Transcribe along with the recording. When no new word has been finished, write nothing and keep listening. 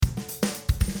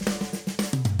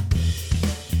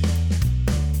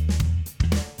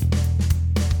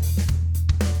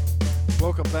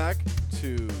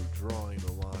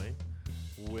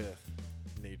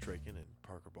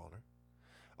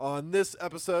On this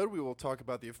episode, we will talk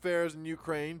about the affairs in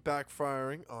Ukraine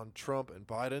backfiring on Trump and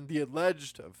Biden, the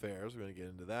alleged affairs. We're going to get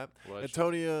into that. Alleged.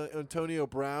 Antonio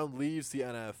Brown leaves the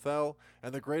NFL,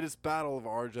 and the greatest battle of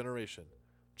our generation,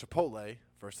 Chipotle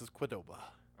versus Qdoba.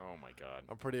 Oh my God.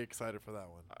 I'm pretty excited for that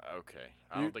one. Okay.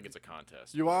 I don't think it's a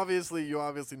contest. You obviously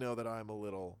know that I'm a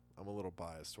little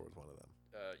biased towards one of them.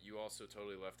 You also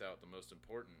totally left out the most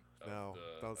important of No,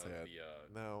 don't say it.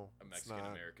 the No, it's Mexican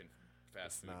not. American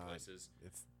fast food not. places.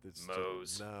 It's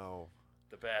Moe's. No.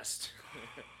 The best.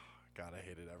 God, I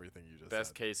hated everything you just Best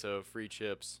said. queso, free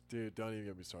chips. Dude, don't even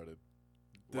get me started.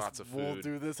 Lots of We'll food.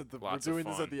 do this at the. Lots we're of doing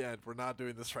this fun. at the end. We're not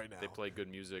doing this right now. They play good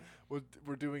music.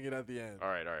 We're doing it at the end. All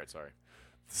right. Sorry.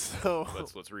 So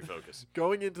Let's refocus.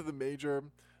 going into the major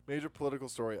political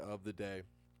story of the day,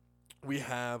 we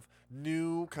have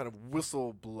new kind of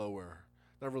whistleblower,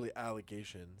 not really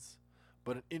allegations,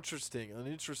 but an interesting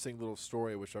little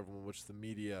story which the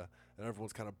media and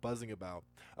everyone's kind of buzzing about.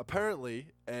 Apparently,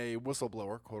 a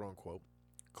whistleblower, quote unquote,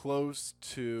 close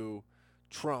to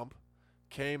Trump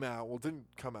didn't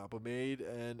come out, but made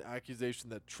an accusation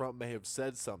that Trump may have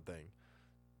said something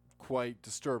quite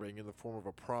disturbing in the form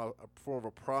of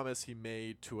a promise he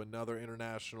made to another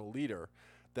international leader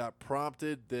that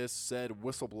prompted this said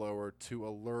whistleblower to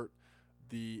alert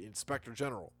the Inspector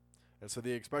General. And so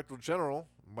the Inspector General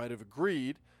might have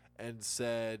agreed and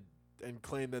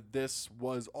claimed that this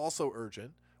was also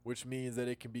urgent, which means that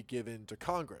it can be given to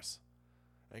Congress,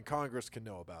 and Congress can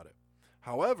know about it.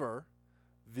 However,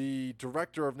 the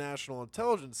Director of National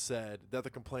Intelligence said that the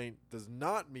complaint does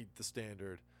not meet the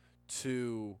standard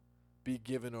to be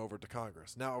given over to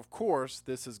Congress. Now, of course,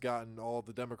 this has gotten all of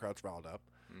the Democrats riled up,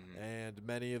 and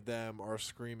many of them are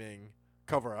screaming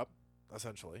cover up,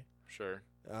 essentially. Sure.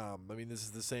 I mean, this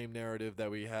is the same narrative that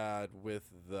we had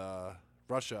with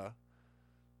Russia.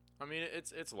 I mean,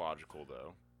 it's logical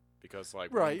though, because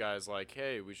like Right. one guy's like,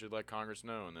 "Hey, we should let Congress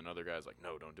know," and then other guy's like,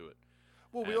 "No, don't do it."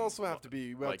 Well, we And also have to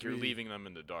be you're leaving them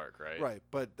in the dark, right? Right,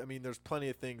 but I mean, there's plenty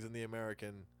of things in the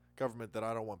American government that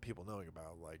I don't want people knowing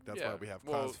about. Like that's why we have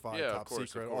classified, top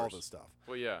secret, all this stuff.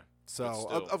 Well, yeah. So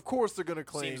still, of course they're going to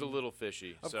claim. Seems a little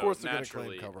fishy. Of so course they're gonna claim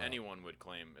naturally, cover-up. anyone would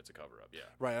claim it's a cover-up. Yeah.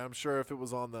 Right, I'm sure if it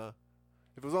was on the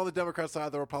Democrat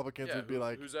side, the Republicans would be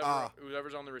like,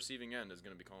 whoever's on the receiving end is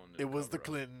going to be calling it. It was the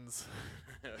cover-up. Clintons.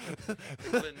 The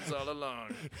Clintons all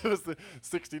along. It was the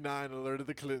 69 alerted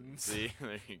the Clintons. See,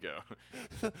 there you go.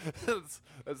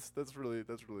 that's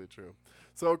really true.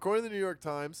 So according to the New York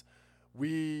Times,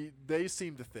 they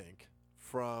seem to think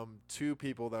from two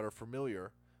people that are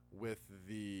familiar with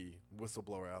the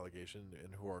whistleblower allegation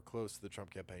and who are close to the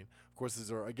Trump campaign. Of course, these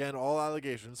are again all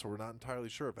allegations, so we're not entirely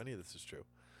sure if any of this is true.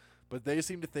 But they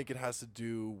seem to think it has to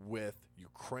do with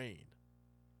Ukraine.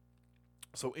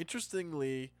 So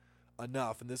interestingly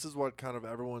enough, and this is what kind of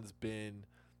everyone's been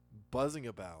buzzing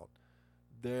about,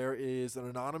 there is an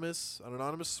anonymous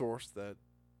source that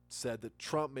said that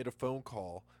Trump made a phone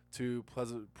call to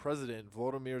President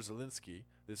Volodymyr Zelensky.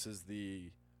 This is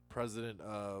the president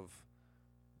of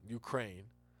Ukraine,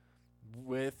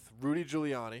 with Rudy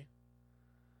Giuliani,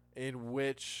 in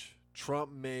which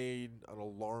Trump made an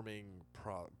alarming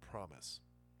promise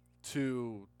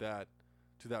to that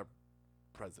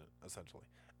president, essentially.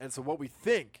 And so what we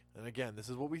think, and again, this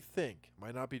is what we think,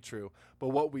 might not be true, but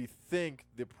what we think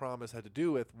the promise had to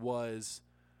do with was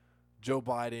Joe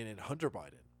Biden and Hunter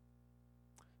Biden.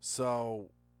 So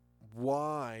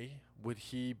why would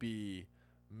he be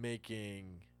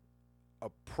making a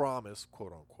promise,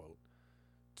 quote unquote,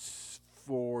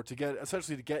 to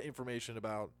get information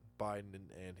about Biden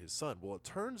and his son? Well, it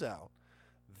turns out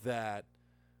that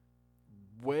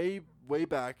way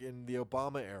back in the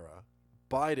Obama era,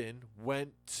 Biden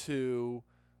went to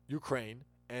Ukraine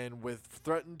and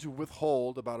threatened to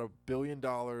withhold about $1 billion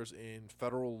in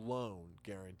federal loan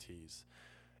guarantees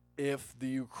if the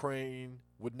Ukraine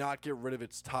would not get rid of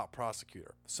its top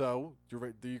prosecutor. So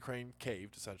the Ukraine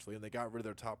caved, essentially, and they got rid of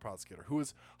their top prosecutor, who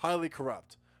was highly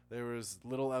corrupt. There was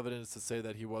little evidence to say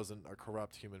that he wasn't a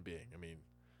corrupt human being. I mean,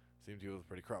 it seemed he was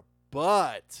pretty corrupt.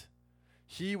 But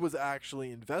he was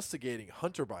actually investigating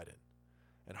Hunter Biden.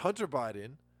 And Hunter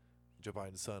Biden, Joe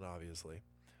Biden's son, obviously,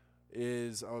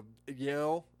 is a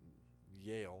Yale.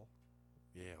 They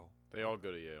all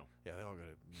go to Yale. Yeah, they all go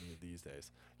to these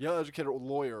days. Yale-educated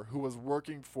lawyer who was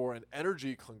working for an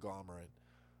energy conglomerate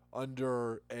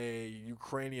under a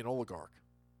Ukrainian oligarch.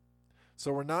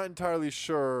 So we're not entirely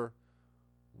sure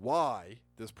why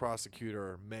this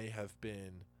prosecutor may have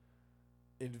been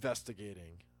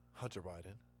investigating Hunter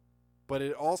Biden, but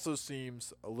it also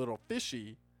seems a little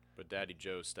fishy. But Daddy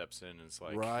Joe steps in and is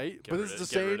like, right? Get But rid this of- is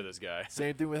the get same. rid of this guy.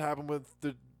 Same thing would happen with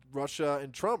the Russia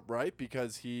and Trump, right?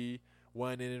 Because he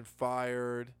went in and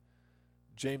fired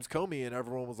James Comey, and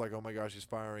everyone was like, "Oh my gosh, he's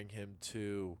firing him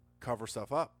to cover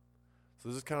stuff up." So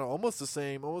this is kind of almost the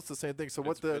same thing. So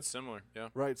It's similar, yeah.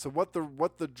 right? So what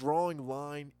the drawing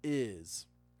line is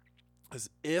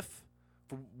if,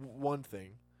 for one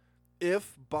thing,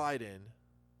 if Biden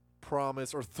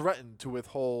promised or threatened to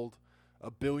withhold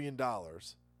 $1 billion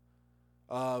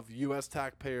of U.S.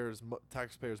 taxpayers'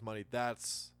 money, I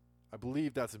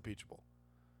believe that's impeachable,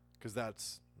 because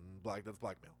that's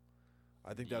blackmail.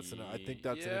 I think that's an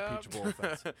impeachable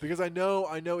offense, because I know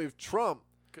if Trump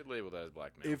could label that as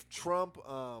blackmail. if Trump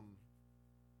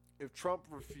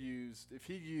refused, if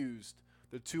he used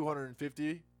the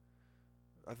 $250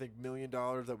 million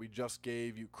that we just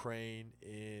gave Ukraine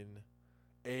in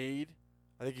aid,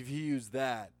 I think if he used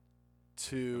that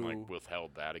to and,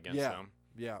 withheld that against them.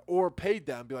 Yeah, or paid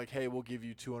them, be like, hey, we'll give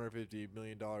you $250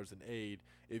 million in aid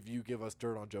if you give us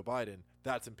dirt on Joe Biden,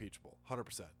 that's impeachable,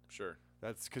 100%. Sure.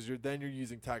 That's because you're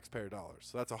using taxpayer dollars.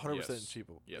 So that's 100%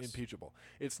 impeachable.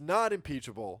 It's not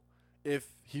impeachable if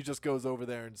he just goes over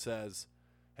there and says,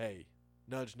 hey,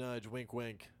 nudge, nudge, wink,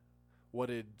 wink, what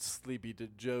did Sleepy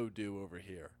Joe do over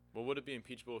here? Well, would it be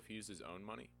impeachable if he used his own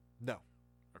money? No.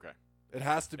 Okay. It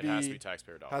has to be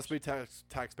taxpayer dollars. Has to be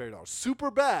taxpayer dollars.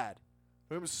 Super bad.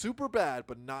 It was super bad,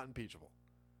 but not impeachable.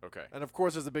 Okay. And of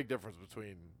course, there's a big difference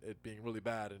between it being really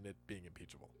bad and it being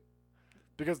impeachable.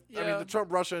 Because I mean, the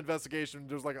Trump-Russia investigation,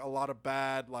 there's a lot of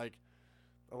bad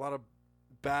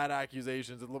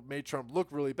accusations. It made Trump look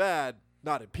really bad,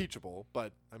 not impeachable,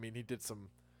 but I mean, he did some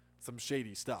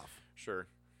shady stuff. Sure.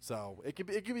 So it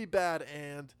can be bad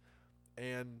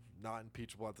and not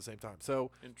impeachable at the same time.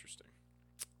 So interesting.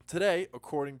 Today,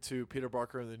 according to Peter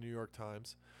Barker in the New York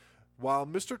Times, while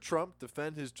Mr. Trump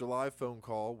defended his July phone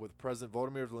call with President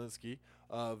Volodymyr Zelensky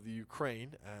of the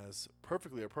Ukraine as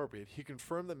perfectly appropriate, he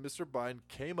confirmed that Mr. Biden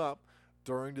came up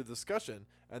during the discussion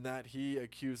and that he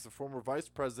accused the former vice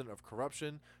president of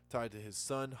corruption tied to his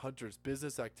son Hunter's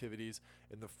business activities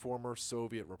in the former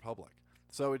Soviet Republic.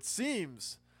 So it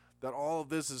seems that all of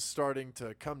this is starting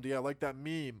to come together, like that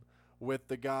meme with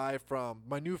the guy from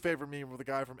my new favorite meme with the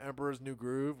guy from Emperor's New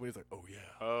Groove, when he's like, "Oh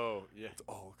yeah, it's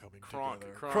all coming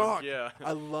together." Kronk, yeah.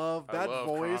 I love that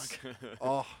voice.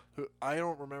 Kronk. I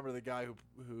don't remember the guy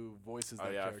who voices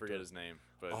that character. I forget his name,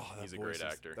 but he's a great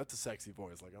actor. That's a sexy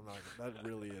voice. That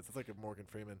really is. It's like a Morgan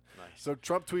Freeman. Nice. So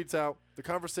Trump tweets out, "The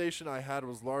conversation I had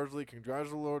was largely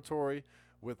congratulatory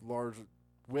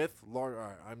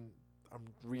I'm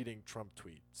reading Trump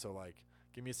tweet, so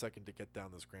give me a second to get down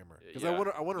this grammar, because I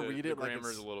want to read it like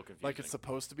it's a little confusing. Like it's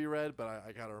supposed to be read, but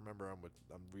I gotta remember I'm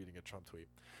reading a Trump tweet.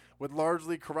 With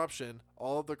largely corruption,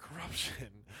 all of the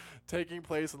corruption taking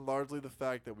place, and largely the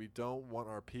fact that we don't want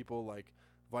our people like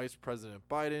Vice President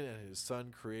Biden and his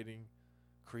son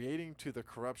creating to the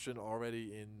corruption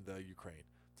already in the Ukraine."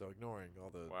 So ignoring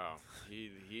all the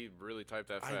he really typed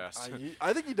that fast.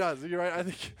 I think he does. You're right. I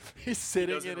think he's sitting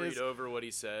he doesn't read over what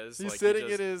he says. He's sitting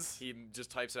in his. He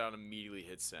just types out and immediately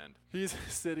hits send. He's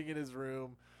sitting in his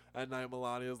room at night.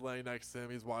 Melania's laying next to him.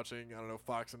 He's watching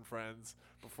Fox and Friends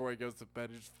before he goes to bed.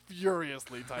 He's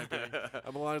furiously typing.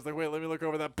 And Melania's like, "Wait, let me look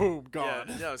over that." Boom, gone.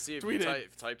 Yeah, no. See, if you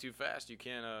type too fast, you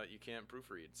can't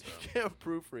proofread. So. You can't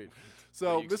proofread.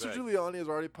 So Mr. Giuliani has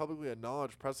already publicly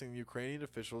acknowledged pressing the Ukrainian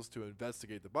officials to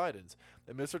investigate the Bidens.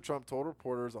 And Mr. Trump told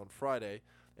reporters on Friday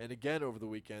and again over the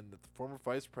weekend that the former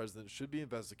vice president should be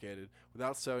investigated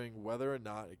without saying whether or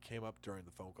not it came up during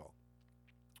the phone call.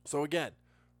 So again,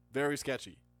 very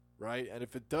sketchy, right? And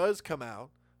if it does come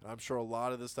out, and I'm sure a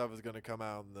lot of this stuff is going to come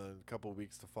out in the couple of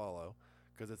weeks to follow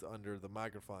because it's under the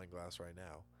magnifying glass right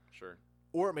now. Sure.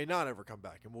 Or it may not ever come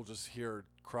back, and we'll just hear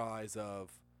cries of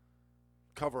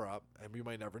cover up, and we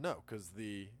might never know because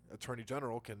the attorney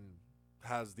general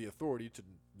has the authority to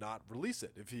not release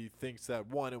it if he thinks that,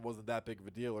 one, it wasn't that big of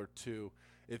a deal, or two,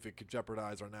 if it could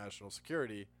jeopardize our national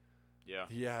security. Yeah,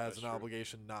 he has an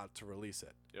obligation not to release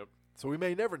it. Yep. So we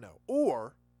may never know,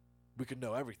 or we could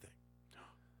know everything,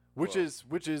 which is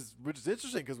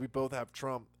interesting because we both have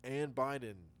Trump and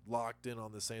Biden locked in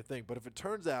on the same thing. But if it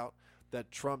turns out that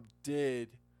Trump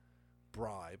did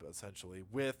bribe essentially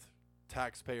with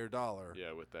taxpayer dollar,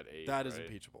 with that aid, that is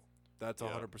impeachable. That's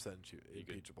 100% impeachable. He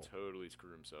could totally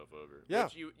screw himself over. Yeah.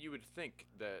 Which you would think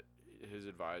that his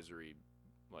advisory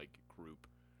group,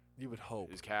 you would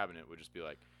hope, his cabinet would just be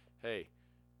like, "Hey,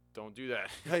 don't do that."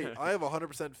 Hey, I have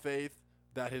 100% faith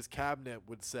that his cabinet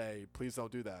would say, "Please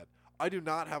don't do that." I do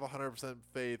not have 100%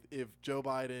 faith if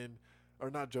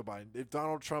if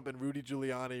Donald Trump and Rudy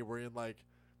Giuliani were in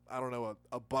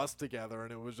a bus together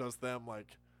and it was just them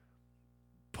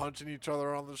punching each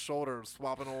other on the shoulder,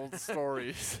 swapping old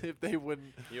stories if they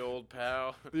wouldn't. The old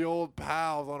pal. The old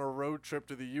pals on a road trip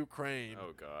to the Ukraine.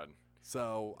 Oh God.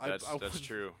 So that's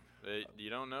true. You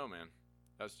don't know, man.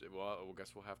 Well, I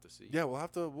guess we'll have to see. Yeah,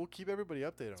 we'll keep everybody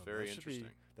updated on very that. interesting.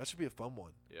 That should be a fun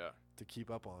one. Yeah. To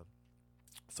keep up on.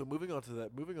 So moving on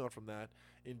from that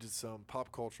into some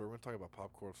pop culture. We're going to talk about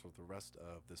pop culture for the rest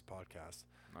of this podcast.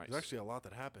 Nice. There's actually a lot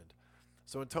that happened.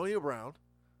 So Antonio Brown,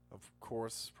 of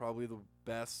course, probably the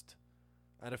best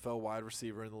NFL wide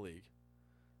receiver in the league.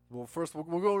 Well, first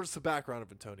we'll go over some background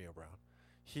of Antonio Brown.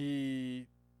 He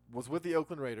was with the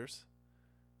Oakland Raiders.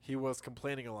 He was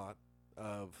complaining a lot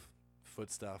of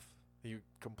foot stuff. He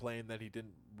complained that he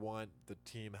didn't want the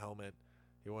team helmet.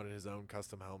 He wanted his own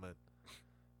custom helmet.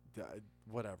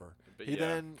 Whatever. But he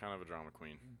then kind of a drama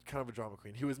queen. Kind of a drama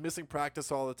queen. He was missing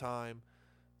practice all the time.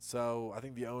 So I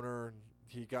think the owner,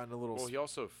 he got in a little. Well, he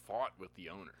also fought with the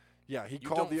owner. Yeah, he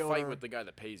called the owner. You don't fight with the guy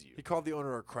that pays you. He called the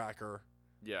owner a cracker.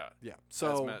 Yeah. Yeah.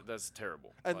 So that's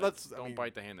terrible. And don't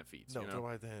bite the hand that feeds. No, you know? don't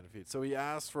bite the hand that feeds. So he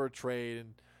asked for a trade,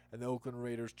 and the Oakland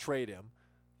Raiders traded him,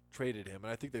 and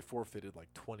I think they forfeited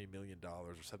like $20 million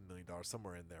or $7 million,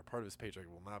 somewhere in there. Part of his paycheck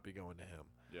will not be going to him.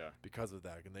 Yeah. Because of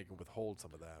that, and they can withhold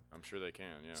some of that. I'm sure they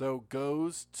can. Yeah. So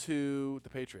goes to the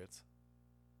Patriots,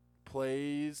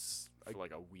 plays for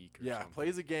like a week.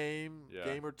 Plays a game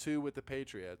Yeah. or two with the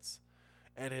Patriots,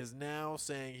 and is now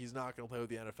saying he's not going to play with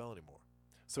the NFL anymore.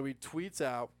 So he tweets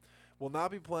out, "Will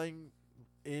not be playing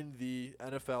in the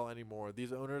NFL anymore.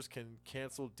 These owners can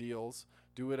cancel deals,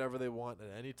 do whatever they want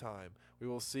at any time. We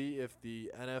will see if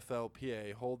the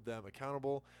NFLPA hold them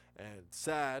accountable, and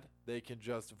sad they can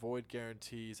just void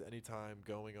guarantees anytime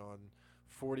going on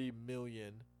 40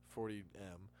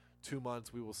 M, 2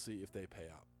 months. We will see if they pay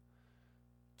up."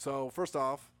 So first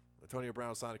off, Antonio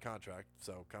Brown signed a contract,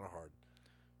 so kind of hard.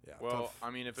 Yeah. Well, tough.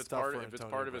 I mean, if it's tough part for of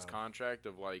Antonio his Brown. contract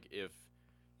of like if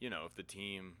the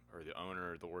team or the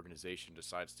owner or the organization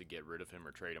decides to get rid of him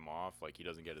or trade him off, like he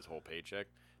doesn't get his whole paycheck,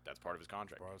 that's part of his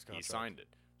contract. He signed it.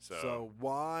 So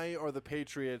why are the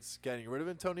Patriots getting rid of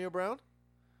Antonio Brown?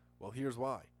 Well, here's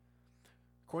why.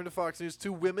 According to Fox News,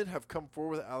 2 women have come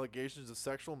forward with allegations of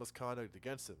sexual misconduct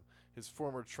against him. His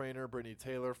former trainer, Brittany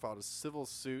Taylor, filed a civil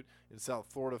suit in South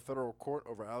Florida federal court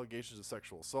over allegations of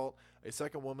sexual assault. A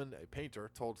second woman, a painter,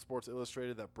 told Sports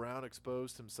Illustrated that Brown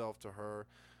exposed himself to her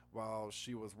while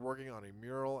she was working on a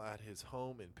mural at his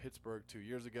home in Pittsburgh 2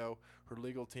 years ago. Her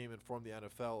legal team informed the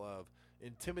NFL of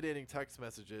intimidating text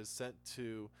messages sent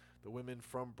to the women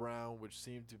from Brown, which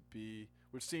seemed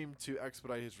to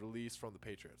expedite his release from the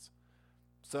Patriots.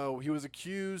 So he was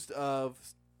accused of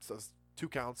 2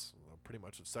 counts, pretty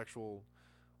much, of sexual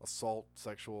assault,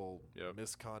 sexual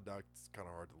misconduct. It's kind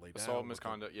of hard to lay down. Assault,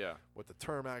 misconduct, what the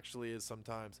term actually is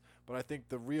sometimes. But I think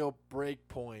the real break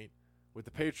point with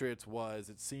the Patriots was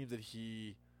it seems that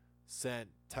he sent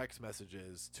text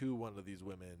messages to one of these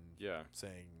women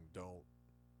saying don't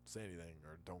say anything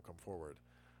or don't come forward.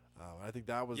 I think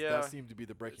that seemed to be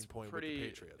the breaking point with the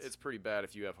Patriots. It's pretty bad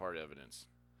if you have hard evidence.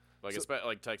 Like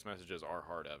like text messages are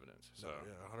hard evidence. So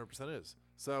yeah, 100% is.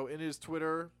 So in his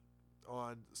Twitter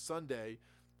on Sunday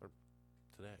or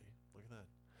today, look at that.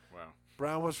 Wow.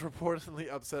 Brown was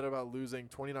reportedly upset about losing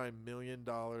 $29 million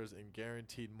in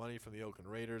guaranteed money from the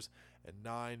Oakland Raiders and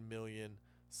 $9 million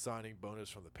signing bonus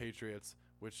from the Patriots,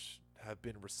 which have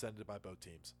been rescinded by both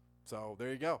teams. So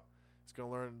there you go. He's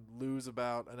going to lose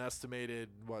about an estimated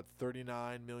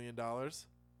 $39 million.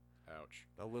 Ouch.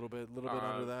 A little bit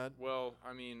under that. Well,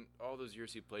 I mean, all those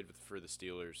years he played for the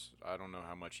Steelers, I don't know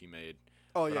how much he made.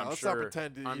 Oh yeah, let's not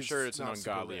pretend. I'm sure it's an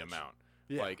ungodly rich. amount.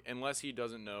 Yeah. Like unless he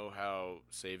doesn't know how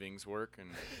savings work and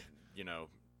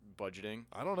budgeting.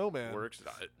 I don't know, man. Works.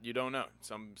 You don't know.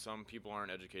 Some people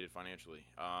aren't educated financially.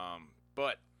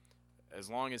 But as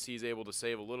long as he's able to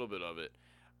save a little bit of it,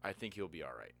 I think he'll be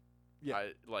all right. Yeah.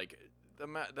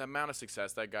 The amount of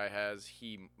success that guy has,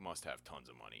 he must have tons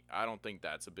of money. I don't think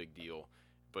that's a big deal,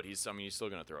 but he's still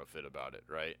going to throw a fit about it,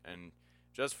 right? And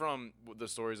just from the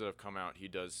stories that have come out, he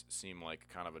does seem like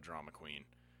kind of a drama queen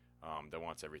that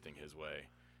wants everything his way.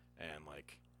 And,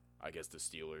 I guess the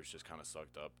Steelers just kind of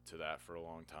sucked up to that for a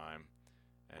long time.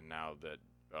 And now that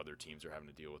other teams are having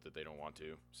to deal with it, they don't want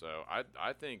to. So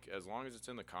I think as long as it's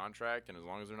in the contract and as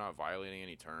long as they're not violating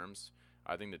any terms,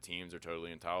 I think the teams are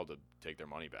totally entitled to take their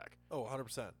money back. Oh,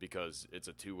 100%. Because it's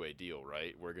a two-way deal,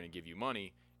 right? We're going to give you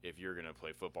money if you're going to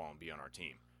play football and be on our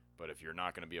team. But if you're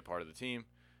not going to be a part of the team,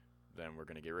 then we're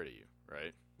going to get rid of you,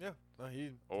 right? Yeah.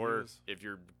 If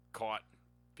you're caught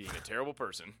being a terrible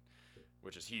person,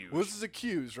 which is huge. Well, this is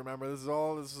accused, remember? This is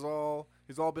all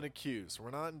he's all been accused.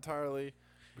 We're not entirely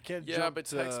We can't Yeah, jump but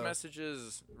to, text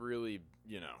messages really,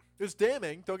 It's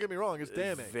damning. Don't get me wrong. It's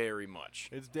damning. very much.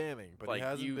 It's damning, but Like he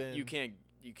hasn't been. you can't.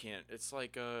 It's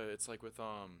like with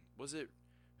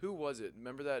who was it?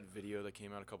 Remember that video that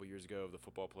came out a couple years ago of the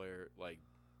football player like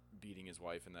beating his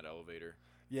wife in that elevator?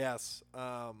 Yes.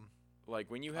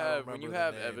 Like when you I don't have remember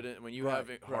the name. evidence when you Right,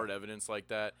 have hard right. evidence like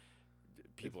that,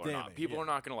 people It's are not damning, people yeah. are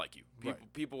not gonna like you.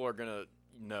 Right. People are gonna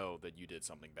know that you did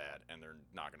something bad, and they're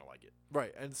not gonna like it.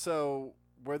 Right, and so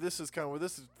where this is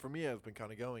for me has been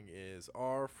kind of going is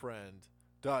our friend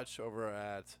Dutch over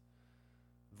at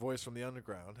Voice from the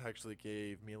Underground actually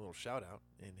gave me a little shout out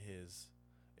in his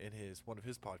one of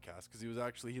his podcasts because he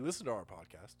listened to our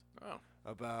podcast Oh,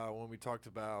 about when we talked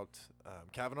about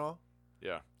Kavanaugh,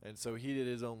 yeah. and so he did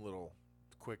his own little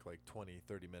quick like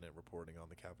 20-30 minute reporting on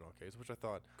the Kavanaugh case, which I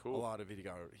thought Cool. a lot of it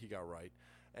he got right.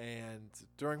 And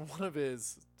during one of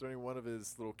his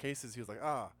little cases, he was like,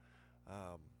 I'll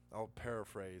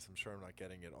paraphrase. I'm sure I'm not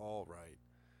getting it all right.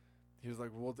 He was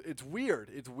like, well, it's weird.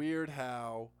 It's weird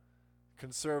how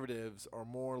conservatives are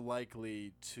more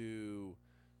likely to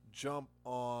jump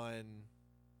on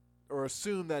or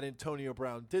assume that Antonio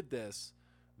Brown did this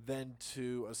than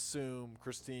to assume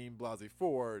Christine Blasey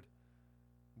Ford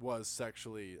was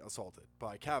sexually assaulted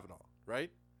by Kavanaugh,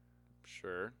 right?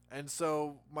 Sure. And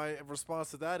so my response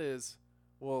to that is,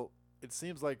 well, it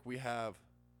seems like we have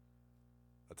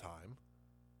a time,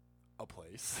 a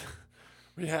place.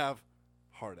 We have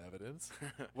hard evidence.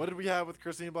 What did we have with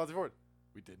Christine Blasey Ford?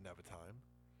 We didn't have a time.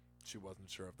 She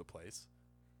wasn't sure of the place.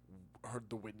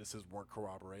 The witnesses weren't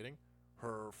corroborating.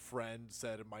 Her friend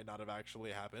said it might not have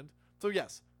actually happened. So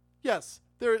yes,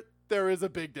 there is a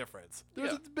big difference.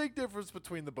 There's Yeah. a big difference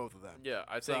between the both of them. Yeah,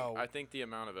 I So- think the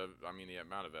amount of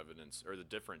evidence or the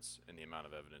difference in the amount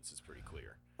of evidence is pretty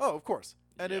clear. Oh, of course.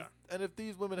 And Yeah. if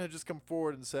these women had just come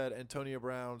forward and said Antonio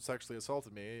Brown sexually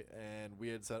assaulted me, and we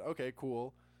had said, okay,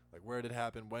 cool, like where did it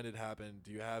happen, when did it happen,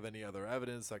 do you have any other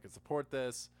evidence that could support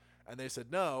this? And they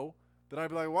said no, then I'd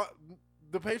be like, what?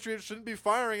 The Patriots shouldn't be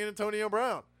firing Antonio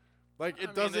Brown. Like I it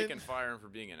mean, doesn't. They can fire him for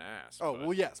being an ass. Oh but-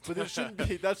 well, yes, but it shouldn't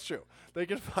be. That's true. They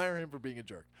can fire him for being a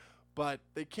jerk, but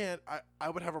they can't. I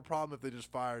would have a problem if they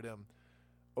just fired him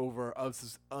over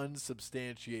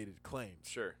unsubstantiated claims.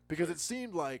 Sure. Because it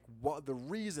seemed like the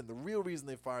real reason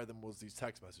they fired them was these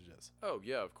text messages. Oh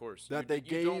yeah, of course. That you, they you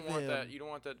gave don't want him- that. You don't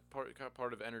want that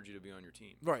part of energy to be on your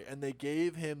team. Right, and they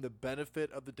gave him the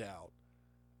benefit of the doubt,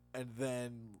 and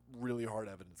then really hard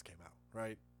evidence came out.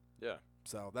 Right. Yeah.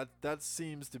 So that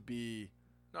seems to be.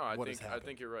 No, I What has think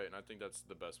happened. you're right, and I think that's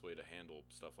the best way to handle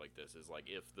stuff like this. Is like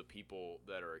if the people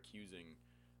that are accusing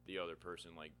the other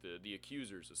person, like the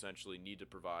accusers, essentially need to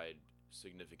provide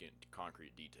significant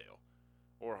concrete detail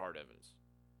or hard evidence,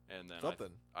 and then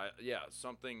Something.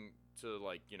 something to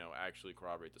like actually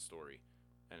corroborate the story,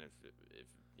 and if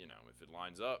it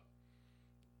lines up,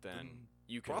 then Then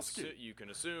you can prosecute. you can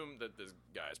assume that this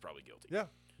guy is probably guilty.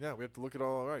 Yeah, we have to look at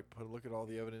all right. Look at all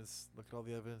the evidence. Look at all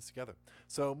the evidence together.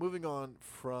 So moving on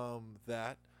from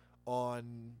that,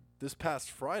 on this past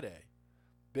Friday,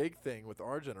 big thing with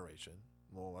our generation.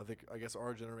 Well, I guess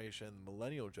our generation,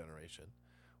 millennial generation,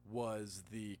 was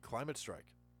the climate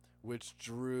strike, which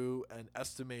drew an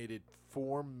estimated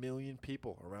 4 million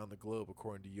people around the globe,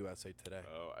 according to USA Today.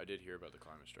 Oh, I did hear about the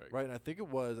climate strike. Right, and I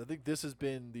think this has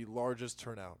been the largest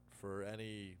turnout for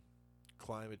any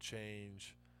climate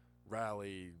change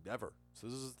rally ever. So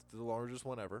this is the largest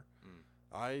one ever.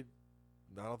 Mm. I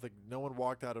don't think no one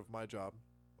walked out of my job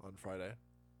on Friday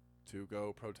to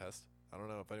go protest. I don't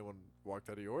know if anyone walked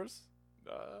out of yours.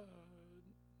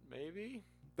 Maybe.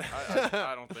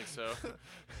 I don't think so.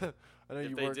 I know If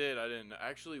you they worked. did, I didn't.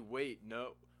 Actually, wait,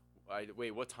 no.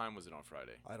 Wait, what time was it on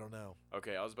Friday? I don't know.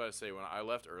 Okay, I was about to say when I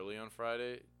left early on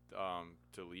Friday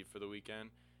to leave for the weekend,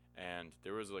 and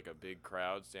there was like a big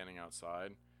crowd standing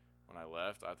outside when I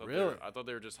left. I thought Really? I thought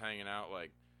they were just hanging out,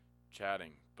 like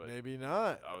chatting. But Maybe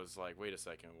not. I was like, wait a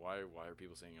second, why are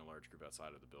people standing in a large group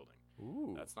outside of the building?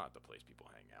 Ooh. That's not the place people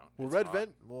hang out. Well, It's Red not.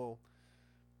 Vent. Well,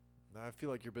 I feel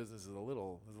like your business is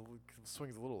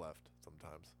swings a little left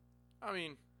sometimes. I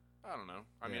mean, I don't know.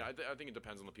 I mean, Yeah. I think it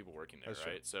depends on the people working there, That's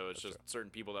true. right? So it's That's just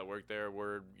certain people that work there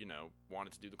were,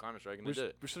 wanted to do the climate strike, and We they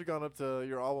did it. should have gone up to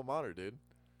your alma mater, dude.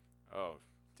 Oh,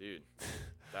 dude,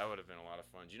 that would have been a lot of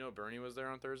fun. Do you know Bernie was there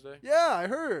on Thursday? Yeah, I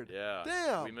heard. Yeah.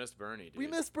 Damn. We missed Bernie, dude. We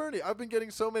missed Bernie. I've been getting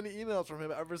so many emails from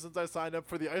him ever since I signed up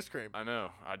for the ice cream. I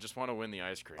know. I just want to win the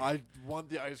ice cream. I want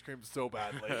the ice cream so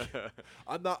badly.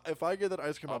 I'm not. If I get that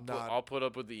ice cream, I'll put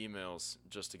up with the emails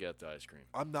just to get the ice cream.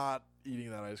 I'm not eating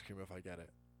that ice cream if I get it.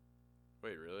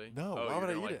 Wait, really? No, Oh, why you're would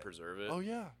I gonna, eat like, it? preserve it? Oh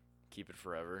yeah, Keep it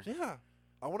forever? yeah.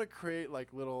 I want to create like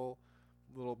little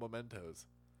mementos.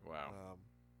 Wow.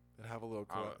 and have a little.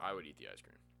 I would eat the ice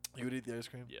cream. You would eat the ice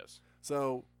cream? Yes.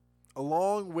 So,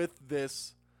 along with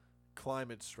this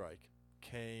climate strike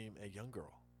came a young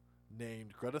girl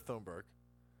named Greta Thunberg,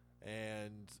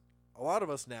 and a lot of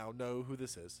us now know who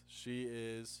this is. She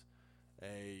is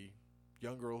a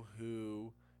young girl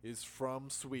who is from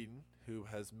Sweden, who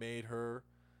has made her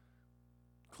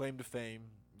claim to fame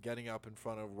getting up in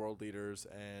front of world leaders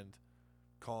and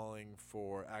calling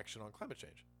for action on climate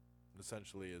change.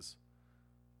 Essentially is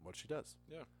what she does.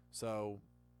 Yeah. So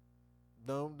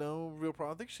no real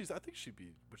problem. Would she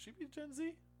be Gen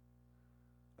Z?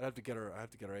 I have to get her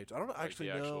age. I don't Like actually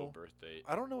the actual know. birth date.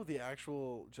 I don't know what the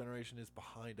actual generation is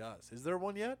behind us. Is there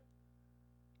one yet?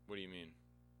 What do you mean?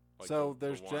 Like So the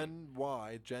there's one- Gen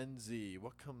Y, Gen Z.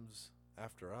 What comes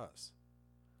after us?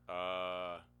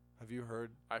 Have you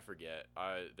heard? I forget.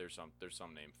 There's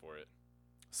some name for it.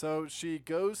 So she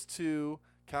goes to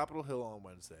Capitol Hill on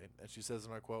Wednesday, and she says,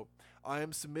 and I quote, "I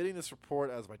am submitting this report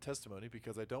as my testimony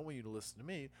because I don't want you to listen to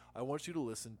me. I want you to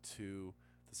listen to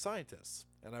the scientists,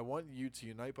 and I want you to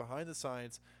unite behind the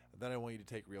science, and then I want you to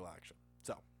take real action."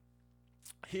 So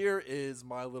here is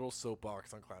my little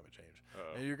soapbox on climate change.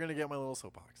 Uh-oh. And you're going to get my little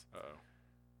soapbox. Uh-oh.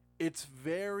 It's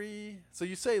very... So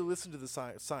you say listen to the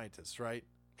scientists, right?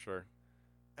 Sure.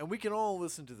 And we can all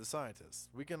listen to the scientists.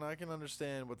 I can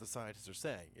understand what the scientists are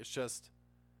saying. It's just,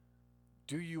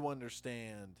 do you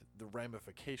understand the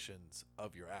ramifications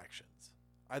of your actions?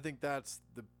 I think that's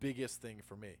the biggest thing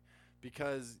for me.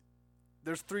 Because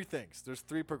there's three things. There's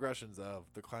three progressions of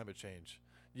the climate change.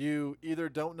 You either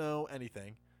don't know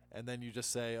anything, and then you just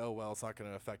say, oh, well, it's not going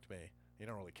to affect me. You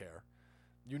don't really care.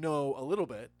 You know a little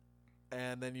bit,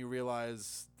 and then you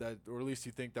realize that, or at least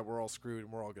you think that we're all screwed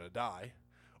and we're all going to die.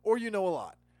 Or you know a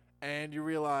lot, and you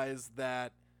realize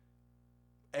that,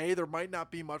 A, there might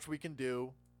not be much we can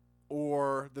do,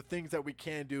 or the things that we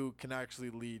can do can actually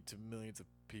lead to millions of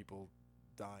people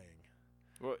dying.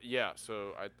 Well, yeah.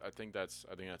 So I think that's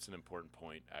an important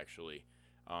point actually,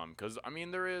 because I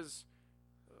mean there is,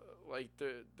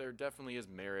 there definitely is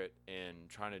merit in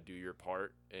trying to do your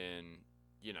part in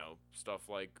stuff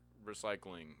like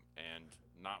recycling and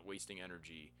not wasting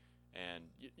energy and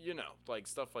like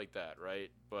stuff like that,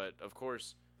 right? But of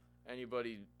course,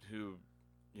 anybody who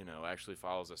actually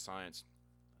follows the science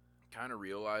kind of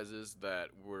realizes that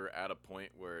we're at a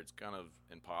point where it's kind of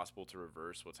impossible to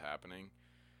reverse what's happening,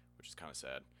 which is kind of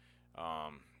sad.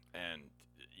 And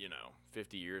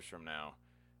 50 years from now,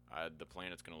 the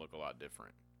planet's going to look a lot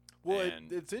different. Well,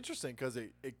 And- it's interesting because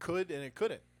it could and it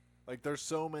couldn't. Like, there's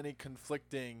so many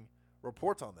conflicting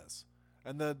reports on this,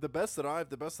 and the best that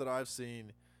I've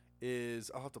seen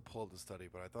is, I'll have to pull up the study,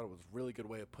 but I thought it was a really good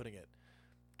way of putting it.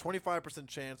 25%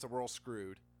 chance that we're all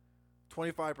screwed,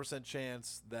 25%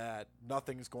 chance that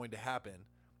nothing's going to happen,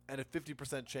 and a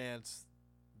 50% chance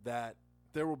that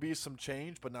there will be some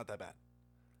change, but not that bad.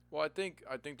 Well, I think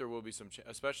there will be some,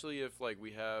 especially if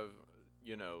we have,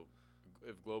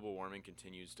 if global warming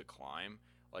continues to climb,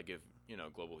 like if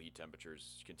global heat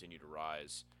temperatures continue to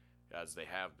rise, as they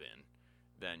have been,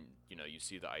 then you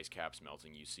see the ice caps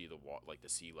melting, you see the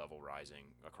sea level rising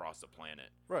across the planet,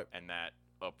 Right. and that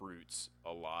uproots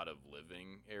a lot of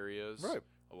living areas, Right.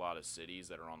 a lot of cities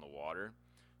that are on the water.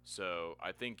 So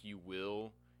I think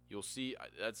you'll see.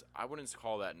 I wouldn't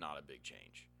call that not a big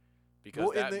change. Because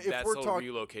Well, if that's we're a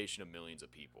relocation of millions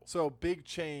of people. So big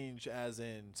change, as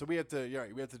in, so we have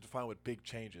to define what big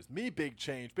change is. Big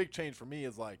change for me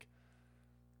is like,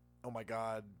 oh my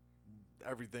God,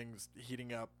 everything's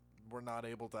heating up. We're not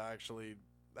able to actually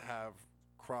have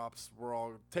crops.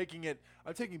 I'm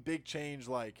taking big change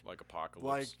like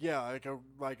apocalypse.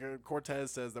 like a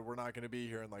Cortez says that we're not going to be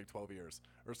here in like 12 years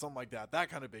or something like that. That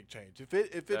kind of big change. If it's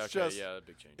big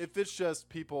change. If it's just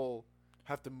people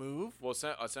have to move. Well,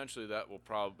 essentially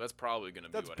that's probably going to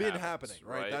be that's what been happens, happening,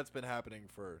 right? That's been happening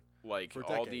for all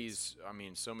decades. these. I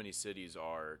mean, so many cities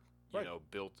are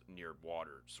built near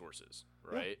water sources,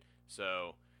 right? Yeah.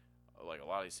 So, like a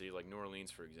lot of these cities, like New Orleans,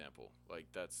 for example, like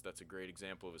that's a great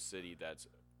example of a city that's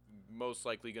most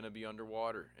likely going to be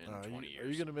underwater in 20 years. Are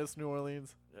you going to miss New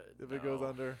Orleans if it goes No.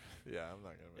 under? Yeah, I'm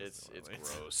not going to miss New It's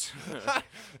Orleans. gross.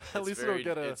 At least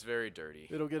it's very dirty.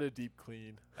 It'll get a deep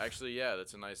clean. Actually, yeah,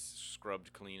 that's a nice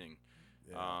scrubbed cleaning.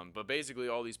 Yeah. But basically,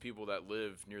 all these people that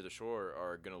live near the shore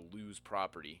are going to lose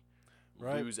property,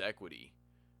 Right. lose equity,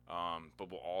 but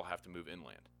we'll all have to move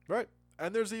inland. Right.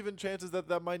 And there's even chances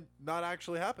that might not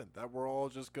actually happen, that we're all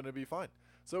just going to be fine.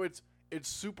 So it's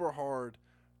super hard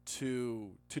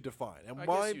to define. And I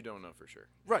guess you don't know for sure.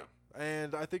 Right.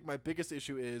 And I think my biggest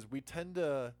issue is we tend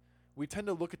to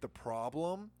look at the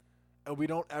problem and we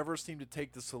don't ever seem to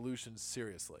take the solution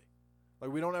seriously.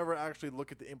 Like, we don't ever actually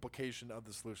look at the implication of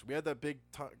the solution. We had that big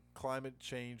climate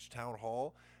change town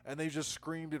hall, and they just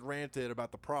screamed and ranted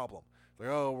about the problem. Like,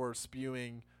 oh, we're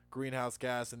spewing greenhouse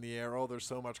gas in the air. Oh, there's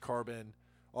so much carbon.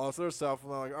 All this other stuff.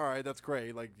 And I'm like, all right, that's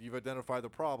great. Like, you've identified the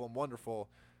problem. Wonderful.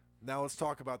 Now let's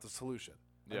talk about the solution.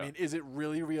 Yeah. I mean, is it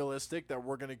really realistic that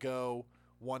we're going to go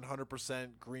 100%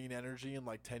 green energy in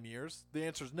like 10 years? The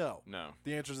answer is no. No.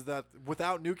 The answer is that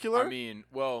without nuclear? I mean,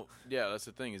 well, yeah, that's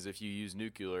the thing is if you use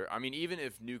nuclear, I mean, even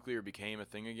if nuclear became a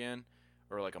thing again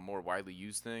or like a more widely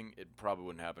used thing, it probably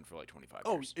wouldn't happen for like 25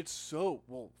 years. It's so,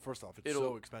 well, first off, it's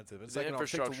so expensive. And second off, it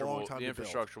takes a long time to build. The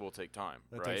infrastructure will take time,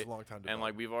 right? It takes a long time to build. And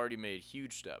like we've already made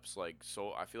huge steps. Like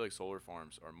I feel like solar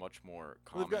farms are much more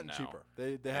common they've gotten now. cheaper.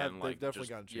 They've definitely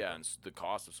gotten cheaper. Yeah, and the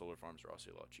cost of solar farms are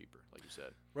also a lot cheaper, like you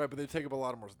said. Right, but they take up a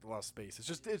lot of space.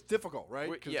 It's difficult, right?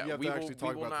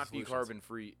 We will not be carbon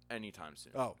free anytime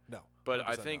soon. Oh no. But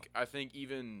I think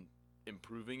even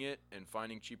improving it and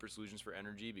finding cheaper solutions for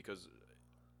energy, because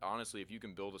honestly, if you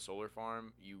can build a solar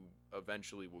farm, you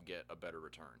eventually will get a better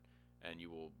return, and you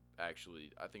will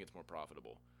actually, I think it's more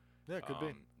profitable. Yeah, it could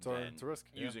be. It's a risk.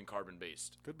 Using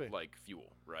carbon-based, could be, like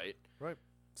fuel, right? Right.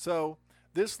 So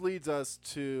this leads us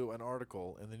to an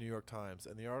article in the New York Times,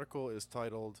 and the article is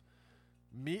titled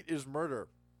 "Meat is Murder,"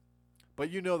 but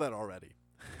you know that already,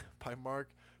 by Mark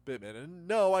Bittman. And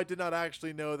no, I did not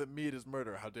actually know that meat is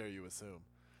murder. How dare you assume?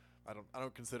 I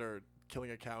don't consider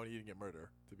killing a cow and eating it murder,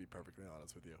 to be perfectly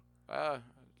honest with you.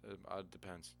 It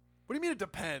depends. What do you mean it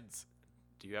depends?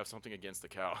 Do you have something against the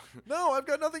cow? No, I've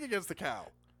got nothing against the cow.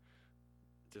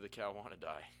 Did the cow want to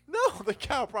die? No, the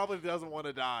cow probably doesn't want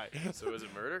to die. So is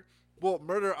it murder? Well,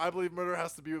 I believe murder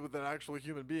has to be with an actual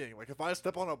human being. Like, if I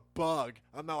step on a bug,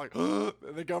 I'm not like, and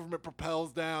the government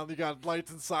propels down, you got lights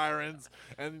and sirens,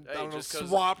 and hey,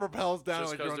 SWAT propels down.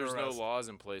 Just like because there's arrest. no laws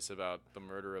in place about the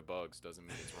murder of bugs doesn't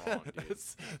mean it's wrong, dude.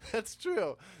 That's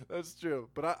true. That's true.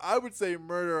 But I would say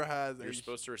murder has You're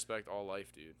supposed to respect all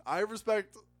life, dude. I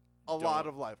respect a lot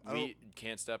of life. We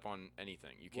can't step on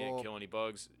anything. You can't kill any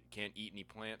bugs. You can't eat any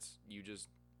plants. You just...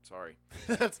 Sorry.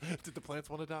 Did the plants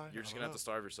want to die? You're just going to have to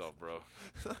starve yourself, bro.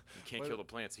 You can't kill the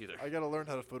plants either. I got to learn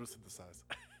how to photosynthesize.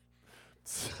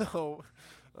 So,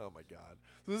 oh my God.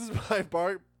 So this is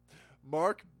by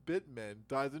Mark Bittman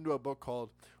dives into a book called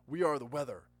We Are the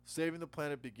Weather. Saving the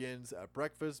Planet Begins at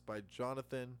Breakfast by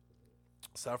Jonathan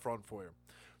Safran Foer.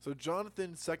 So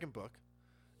Jonathan's second book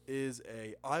is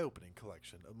a eye-opening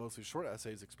collection of mostly short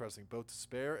essays expressing both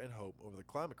despair and hope over the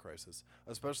climate crisis,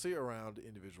 especially around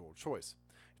individual choice.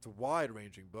 It's a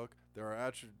wide-ranging book. There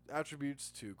are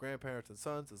attributes to grandparents and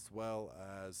sons, as well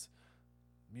as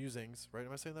musings. Right?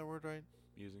 Am I saying that word right?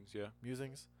 Musings, yeah.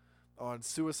 Musings on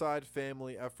suicide,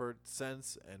 family, effort,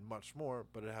 sense, and much more.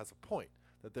 But it has a point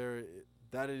that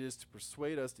it is to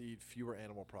persuade us to eat fewer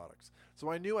animal products. So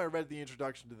I knew I read the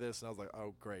introduction to this, and I was like,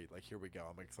 oh, great. Like, here we go.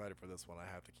 I'm excited for this one.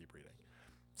 I have to keep reading.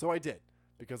 So I did,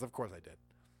 because of course I did,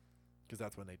 because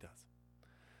that's when they does.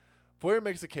 Foyer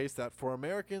makes a case that for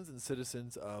Americans and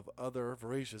citizens of other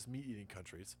voracious meat-eating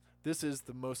countries, this is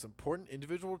the most important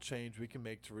individual change we can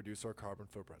make to reduce our carbon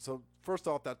footprint. So first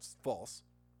off, that's false.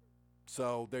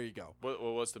 So there you go.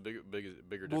 What's the bigger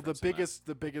difference? Well,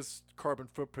 the biggest carbon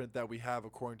footprint that we have,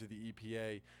 according to the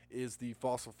EPA, is the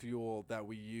fossil fuel that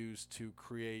we use to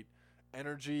create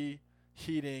energy,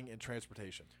 heating, and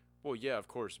transportation. Well, yeah, of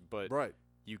course, but right.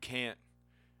 You can't.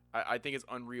 I think it's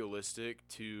unrealistic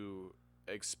to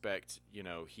expect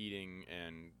heating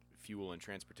and fuel and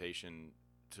transportation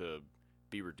to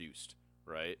be reduced,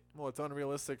 right? Well, it's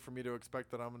unrealistic for me to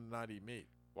expect that I'm going to not eat meat.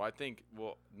 Well, I think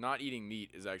not eating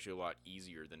meat is actually a lot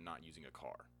easier than not using a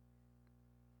car.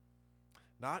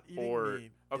 Not eating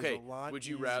meat is a lot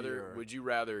easier. Would you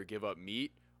rather give up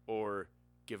meat or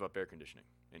give up air conditioning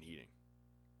and heating?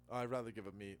 I'd rather give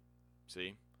up meat.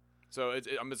 See? So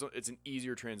it's an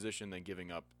easier transition than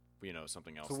giving up,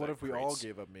 something else. So what if we all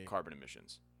gave up meat? Carbon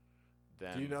emissions.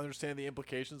 Then do you understand the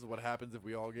implications of what happens if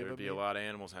we all gave up meat? There'd be a lot of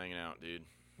animals hanging out, dude.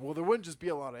 Well, there wouldn't just be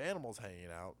a lot of animals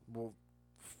hanging out. Well,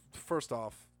 first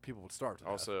off, people would starve to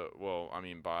death. Also,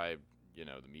 by the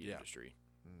meat industry.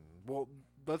 Well,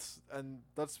 let's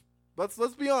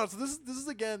be honest. This is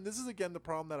again the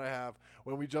problem that I have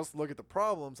when we just look at the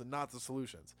problems and not the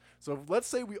solutions. So let's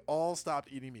say we all stopped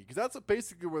eating meat, because that's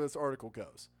basically where this article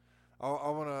goes.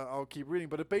 I'll keep reading,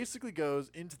 but it basically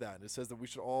goes into that, and it says that we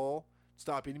should all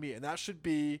stop eating meat, and that should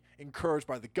be encouraged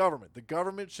by the government. The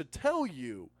government should tell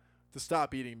you to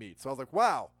stop eating meat. So I was like,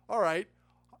 wow, all right,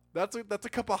 that's a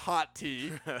cup of hot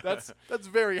tea. That's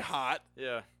very hot.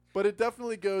 Yeah. But it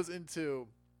definitely goes into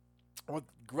what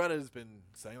Greta has been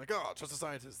saying, like, oh, trust the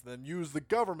scientists, then use the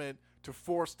government to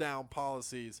force down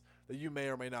policies that you may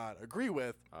or may not agree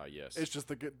with. Yes. It's just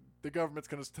the government's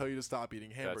going to tell you to stop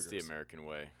eating hamburgers. That's the American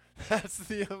way. That's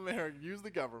the American. Use the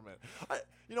government.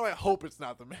 I hope it's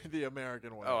not the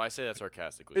American way. Oh, I say that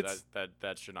sarcastically.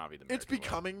 That should not be the American It's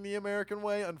becoming the American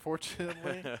way,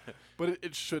 unfortunately, but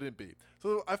it shouldn't be.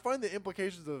 So I find the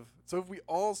implications of if we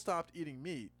all stopped eating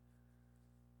meat,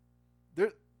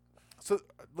 there. So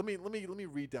let me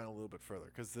read down a little bit further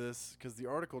because the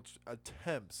article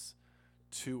attempts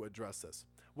to address this.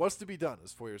 What's to be done,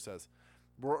 as Foyer says.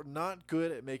 We're not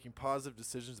good at making positive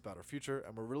decisions about our future,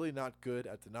 and we're really not good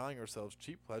at denying ourselves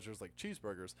cheap pleasures like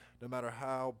cheeseburgers, no matter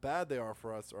how bad they are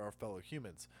for us or our fellow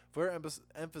humans. Foyer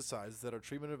emphasizes that our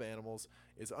treatment of animals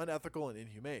is unethical and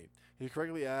inhumane. He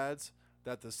correctly adds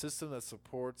that the system that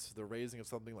supports the raising of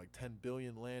something like 10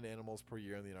 billion land animals per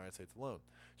year in the United States alone.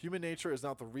 Human nature is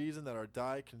not the reason that our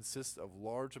diet consists of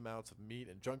large amounts of meat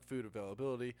and junk food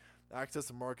availability.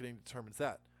 Access and marketing determines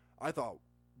that. I thought,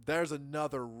 there's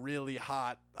another really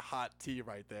hot tea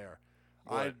right there.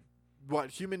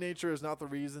 What human nature is not the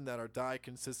reason that our diet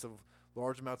consists of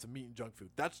large amounts of meat and junk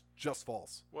food. That's just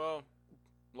false. Well,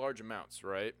 large amounts,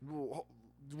 right?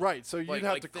 Right. So you'd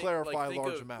have to clarify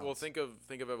large amounts. Well, think of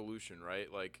evolution,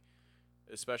 right? Like,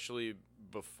 especially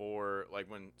before, like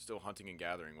when still hunting and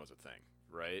gathering was a thing,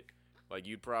 right? Like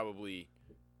you'd probably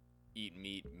eat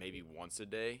meat maybe once a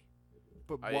day.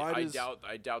 But I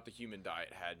doubt the human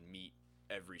diet had meat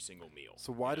every single meal.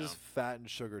 So why does fat and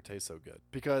sugar taste so good?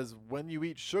 Because when you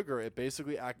eat sugar, it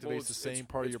basically activates the same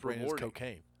part of your brain as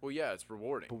cocaine. Well, yeah, it's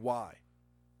rewarding. But why?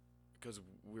 Because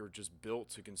we're just built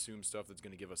to consume stuff that's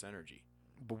going to give us energy.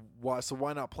 But why? So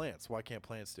why not plants? Why can't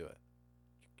plants do it?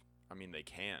 I mean, they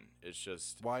can. It's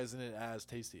just why isn't it as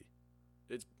tasty?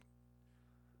 It's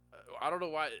I don't know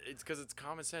why. It's because it's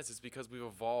common sense. It's because we've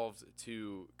evolved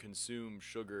to consume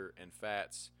sugar and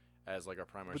fats as like our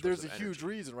primary. But there's a huge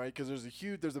reason, right? Because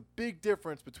there's a big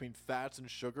difference between fats and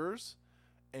sugars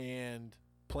and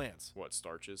plants. What,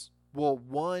 starches? Well,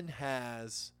 one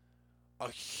has a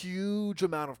huge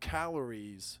amount of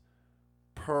calories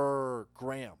per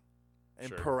gram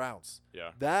and per ounce.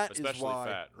 Yeah. That especially is why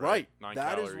fat, right?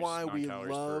 That is why we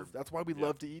love that's why we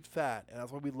love to eat fat, and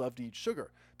that's why we love to eat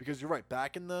sugar. Because you're right,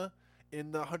 back in the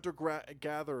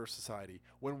hunter-gatherer society,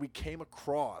 when we came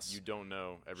across you don't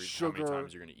know sugar, how many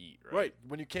times you're going to eat, right? Right.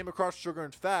 When you came across sugar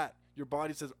and fat, your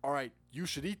body says, all right, you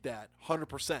should eat that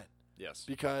 100%. Yes.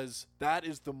 Because that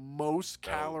is the most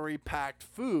calorie-packed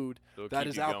food that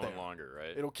is out there. It'll keep you going longer,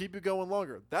 right? It'll keep you going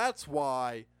longer. That's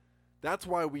why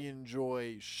we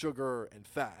enjoy sugar and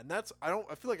fat. And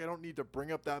I feel like I don't need to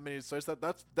bring up that many studies.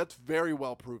 That's very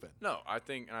well proven. No, I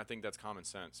think that's common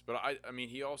sense. But I mean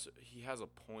he has a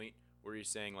point where he's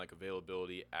saying like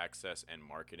availability, access, and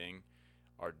marketing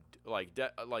are like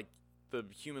the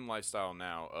human lifestyle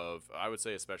now of, I would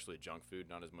say, especially junk food,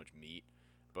 not as much meat,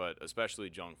 but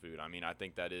especially junk food. I mean, I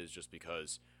think that is just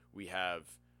because we have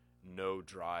no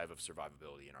drive of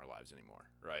survivability in our lives anymore,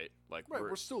 right? Like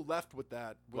we're still left with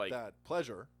that that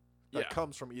pleasure that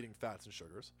comes from eating fats and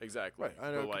sugars. Exactly. Right.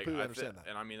 I completely understand that.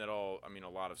 And I mean a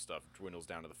lot of stuff dwindles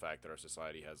down to the fact that our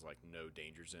society has like no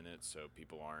dangers in it, so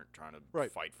people aren't trying to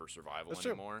fight for survival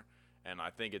anymore. True. And I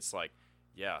think it's like,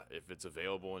 yeah, if it's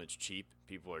available and it's cheap,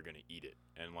 people are going to eat it.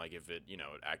 And like if it, it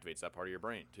activates that part of your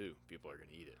brain too, people are going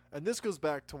to eat it. And this goes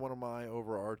back to one of my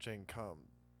overarching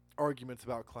arguments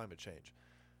about climate change.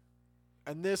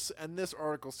 And this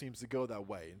article seems to go that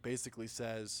way and basically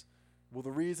says, well,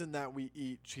 the reason that we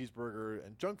eat cheeseburger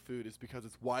and junk food is because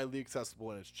it's widely accessible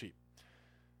and it's cheap.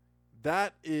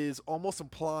 That is almost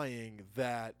implying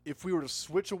that if we were to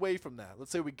switch away from that, let's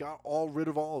say we got rid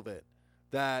of all of it,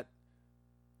 that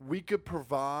we could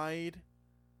provide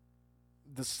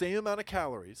the same amount of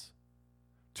calories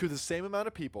to the same amount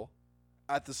of people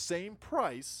at the same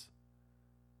price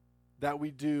that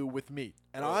we do with meat.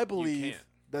 And I believe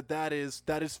that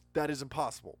is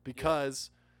impossible because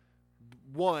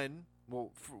one,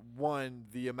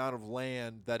 the amount of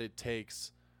land that it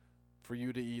takes for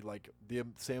you to eat like the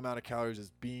same amount of calories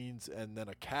as beans and then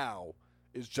a cow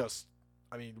is just,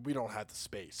 I mean, we don't have the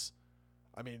space.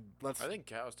 I mean, I think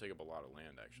cows take up a lot of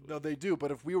land, actually. No, they do.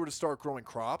 But if we were to start growing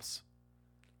crops,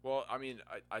 well, I mean,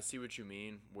 I see what you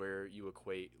mean, where you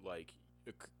equate like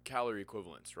calorie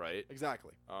equivalents, right?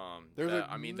 Exactly. There's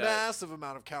a massive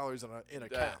amount of calories in a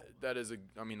cow. That's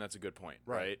a good point,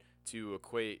 right? To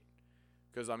equate,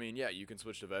 because I mean, yeah, you can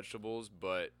switch to vegetables,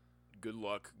 but good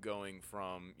luck going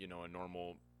from a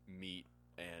normal meat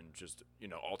and just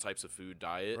all types of food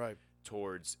diet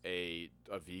towards a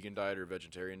vegan diet or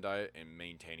vegetarian diet and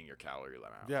maintaining your calorie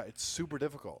amount. Yeah, it's super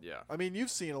difficult. Yeah. I mean,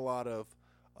 you've seen a lot of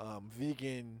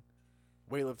vegan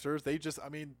weightlifters.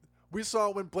 We saw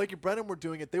when Blake and Brennan were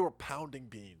doing it, they were pounding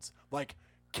beans. Like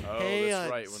cans Oh,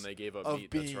 that's right. When they gave up of meat,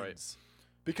 beans. that's right.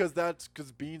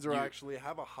 Because beans are You- actually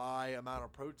have a high amount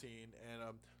of protein and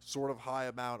a sort of high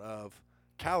amount of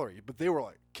calorie. But they were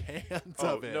like cans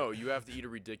Oh of it. no, you have to eat a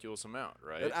ridiculous amount,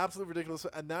 right? An absolutely ridiculous.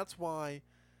 And that's why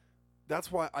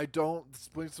I don't. This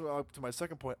brings me up to my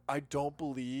second point. I don't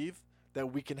believe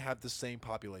that we can have the same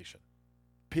population.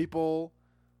 People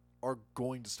are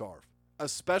going to starve,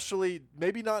 especially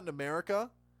maybe not in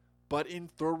America, but in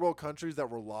third world countries that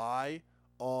rely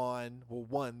on, well,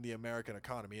 one, the American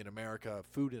economy and America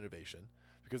food innovation,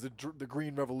 because the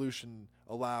Green Revolution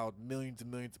allowed millions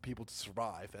and millions of people to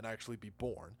survive and actually be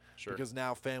born. Sure. Because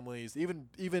now families,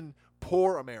 even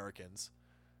poor Americans,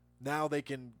 now they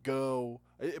can go.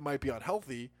 It might be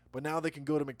unhealthy, but now they can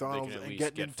go to McDonald's at and least get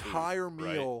an get food, entire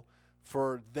right? meal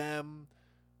for them,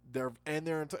 their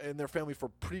family for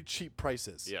pretty cheap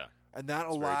prices. Yeah. And that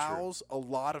That's very true. allows a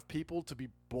lot of people to be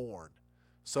born.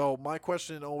 So my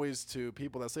question always to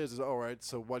people that say this is, all right,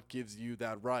 so what gives you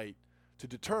that right to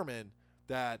determine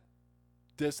that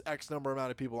this X number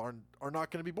amount of people are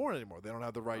not going to be born anymore? They don't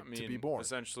have the right I mean, to be born.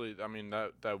 Essentially, I mean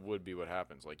that would be what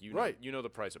happens. Like Right. you know the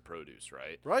price of produce,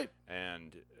 right? Right?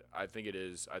 And I think it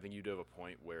is. I think you do have a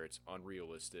point where it's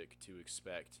unrealistic to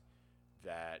expect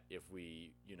that if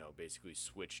we, basically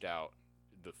switched out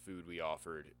the food we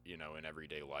offered, in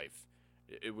everyday life,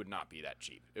 it would not be that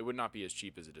cheap. It would not be as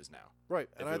cheap as it is now Right.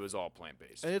 if it was all plant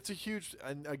based. And it's a huge,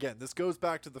 and again, this goes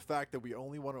back to the fact that we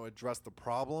only want to address the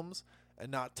problems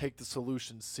and not take the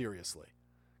solutions seriously.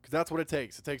 Because that's what it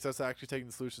takes. It takes us actually taking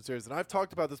the solution seriously. And I've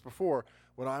talked about this before.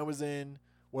 When I was in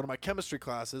one of my chemistry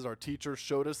classes, our teacher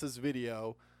showed us this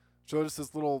video, showed us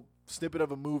this little snippet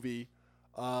of a movie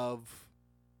of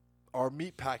our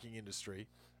meat packing industry.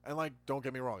 And, like, don't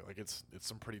get me wrong, like, it's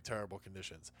some pretty terrible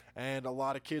conditions. And a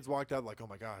lot of kids walked out like, oh,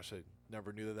 my gosh, I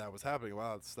never knew that was happening.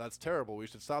 Wow, that's terrible. We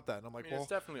should stop that. And I'm like, well, it's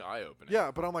definitely eye opening. yeah,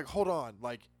 but I'm like, hold on.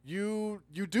 Like, you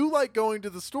do like going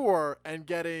to the store and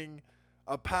getting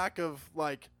a pack of,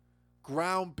 like,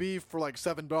 ground beef for, like,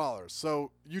 $7.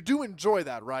 So you do enjoy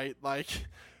that, right? Like,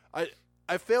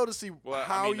 I fail to see Well, I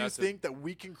how mean, you that's think that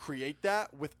we can create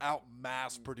that without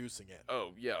mass producing it.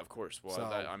 Oh yeah, of course. Well,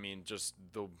 So- just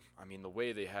the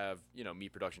way they have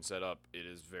meat production set up, it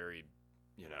is very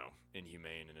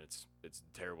inhumane, and it's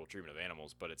terrible treatment of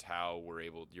animals. But it's how we're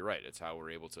able. You're right. It's how we're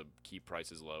able to keep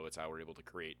prices low. It's how we're able to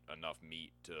create enough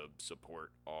meat to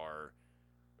support our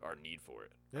need for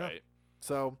it. Yeah. Right.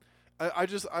 So I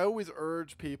always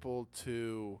urge people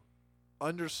to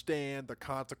understand the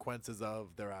consequences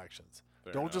of their actions.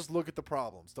 Fair Don't enough. just look at the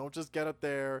problems. Don't just get up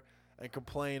there and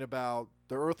complain about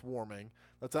the earth warming.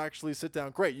 Let's actually sit down.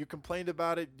 Great, you complained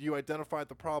about it. You identified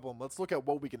the problem. Let's look at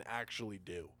what we can actually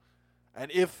do,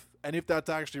 and if that's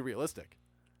actually realistic.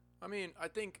 I mean, I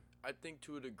think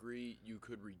to a degree you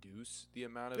could reduce the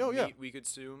amount of Oh, meat yeah. we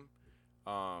consume.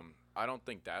 I don't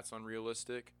think that's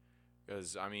unrealistic,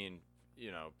 because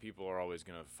people are always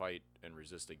going to fight and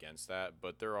resist against that.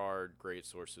 But there are great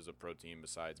sources of protein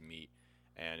besides meat,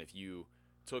 and if you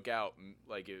took out,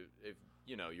 like, if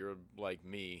you're like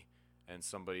me and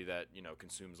somebody that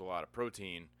consumes a lot of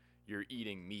protein, you're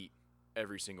eating meat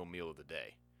every single meal of the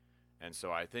day. And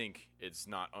so I think it's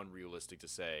not unrealistic to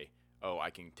say, oh, I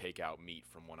can take out meat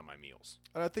from one of my meals.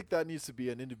 And I think that needs to be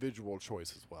an individual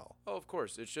choice as well. Oh, of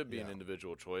course, it should be an Yeah.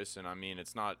 individual choice. And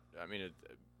it's not,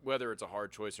 whether it's a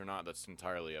hard choice or not, that's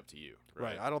entirely up to you.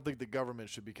 Right. I don't think the government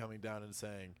should be coming down and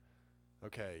saying,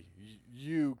 okay,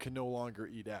 you can no longer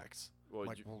eat X. Well,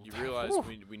 Like, you realize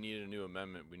we need a new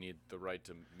amendment. We need the right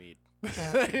to meat.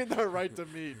 They need the right to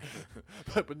meat.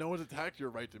 but no one's attacked your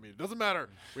right to meat. It doesn't matter.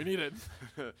 We need it.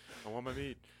 I want my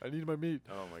meat. I need my meat.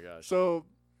 Oh my gosh. So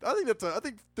I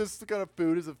think this kind of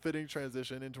food is a fitting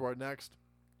transition into our next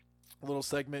little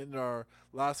segment and our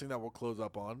last thing that we'll close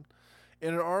up on.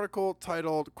 In an article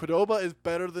titled "Qdoba is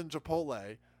better than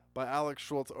Chipotle" by Alex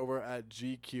Schultz over at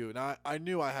GQ. Now I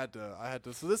knew I had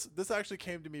to. So this actually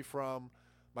came to me from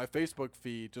my Facebook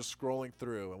feed, just scrolling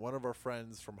through, and one of our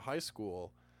friends from high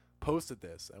school posted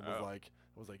this and was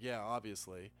like, yeah,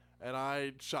 obviously. And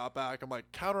I shot back. I'm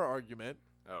like, counter argument,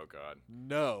 Oh God.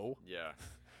 no. Yeah.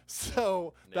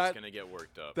 So Nate's gonna get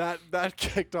worked up. that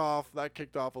kicked off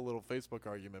a little Facebook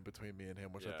argument between me and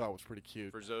him, which I Yeah. thought was pretty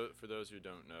cute. For those who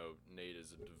don't know, Nate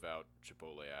is a devout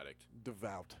Chipotle addict.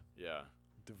 Devout. Yeah,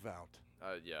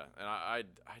 and I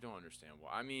don't understand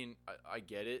why. I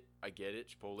get it.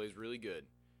 Chipotle is really good,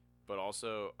 but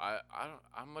also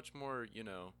I'm much more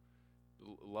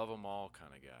love them all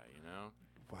kind of guy.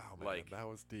 Wow, man, Like, that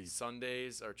was deep.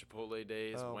 Sundays are Chipotle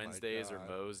days. Oh, my Wednesdays are God.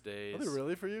 Moe's days. Are they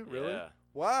really for you? Really? Yeah.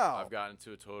 Wow. I've gotten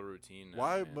to a total routine now.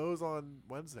 Why man. Moe's on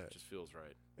Wednesday? It just feels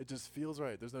right. It just feels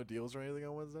right. There's no deals or anything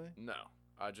on Wednesday? No.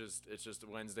 It's just a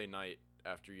Wednesday night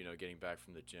after, getting back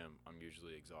from the gym. I'm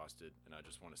usually exhausted, and I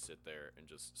just want to sit there and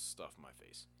just stuff my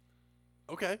face.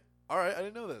 Okay. All right. I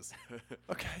didn't know this.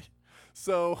 Okay.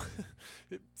 So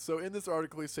in this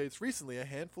article, he states, recently a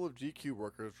handful of GQ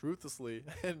workers ruthlessly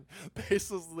and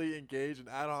baselessly engaged in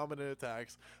ad hominem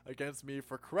attacks against me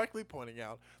for correctly pointing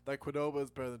out that Qdoba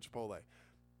is better than Chipotle.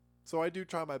 So I do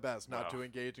try my best not to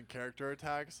engage in character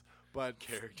attacks, but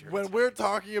when we're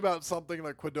talking about something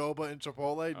like Qdoba and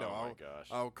Chipotle, no,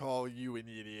 I'll call you an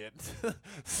idiot.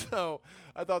 So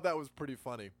I thought that was pretty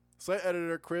funny. Site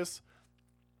editor Chris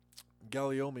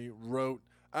Gagliomi wrote,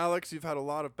 Alex, you've had a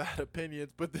lot of bad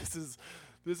opinions, but this is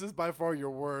by far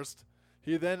your worst.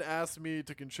 He then asked me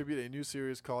to contribute a new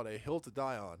series called A Hill to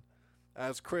Die On.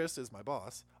 As Chris is my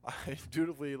boss, I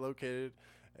dutifully located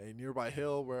a nearby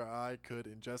hill where I could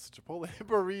ingest a Chipotle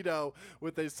burrito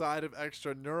with a side of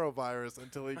extra neurovirus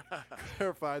until he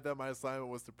clarified that my assignment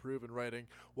was to prove in writing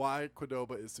why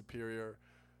Qdoba is superior.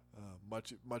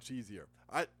 Much easier.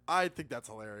 I think that's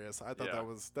hilarious. I thought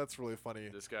that's really funny.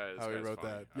 This guy, how he wrote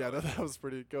funny. that. Yeah, that was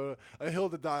pretty. Go a hill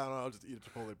to die on. I'll just eat a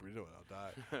Chipotle burrito and I'll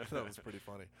die. That was pretty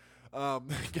funny.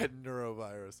 Getting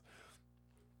neurovirus.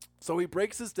 So he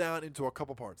breaks this down into a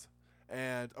couple parts,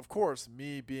 and of course,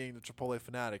 me being the Chipotle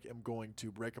fanatic, am going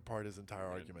to break apart his entire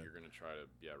argument. You're gonna try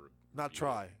to not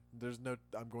try. There's no.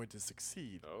 I'm going to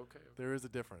succeed. Okay. There is a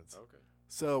difference. Okay.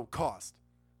 So cost.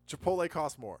 Chipotle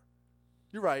costs more.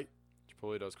 You're right.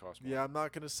 Chipotle does cost more. Yeah, I'm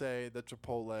not going to say that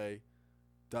Chipotle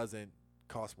doesn't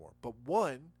cost more. But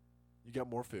one, you get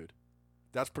more food.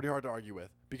 That's pretty hard to argue with.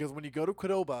 Because when you go to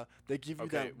Qdoba, they give you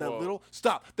that little...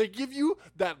 Stop. They give you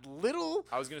that little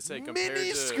I was going to say, compared to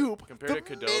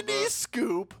Qdoba, mini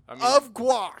scoop of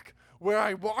guac. Where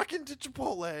I walk into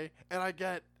Chipotle and I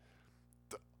get,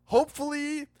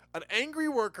 hopefully, an angry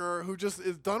worker who just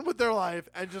is done with their life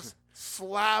and just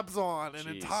slabs on an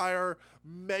entire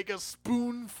mega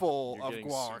spoonful of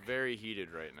guac. You're very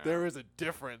heated right now. There is a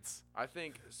difference. I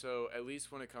think so. At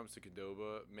least when it comes to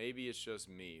Qdoba, maybe it's just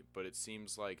me, but it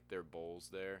seems like their bowls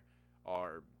there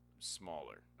are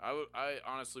smaller. I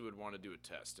honestly would want to do a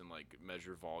test and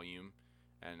measure volume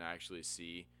and actually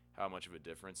see how much of a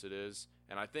difference it is.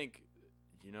 And I think,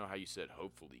 how you said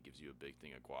hopefully gives you a big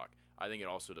thing of guac. I think it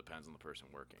also depends on the person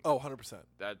working. Oh, 100%.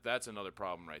 That's another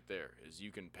problem right there, is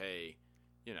you can pay,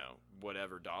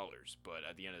 whatever dollars, but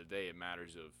at the end of the day, it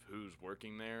matters of who's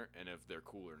working there and if they're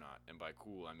cool or not. And by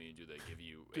cool, I mean, do they give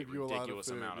you a ridiculous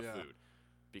amount of food?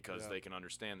 Because they can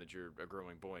understand that you're a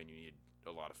growing boy and you need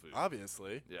a lot of food.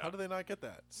 Obviously. Yeah. How do they not get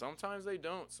that? Sometimes they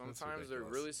don't. Sometimes they're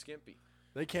really skimpy.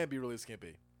 They can be really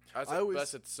skimpy. So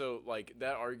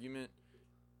that argument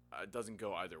doesn't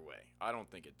go either way. I don't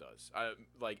think it does.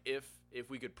 If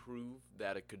we could prove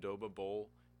that a Qdoba bowl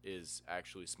is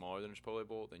actually smaller than a Chipotle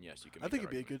bowl, then yes, you can. I think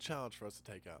it'd be a good challenge for us to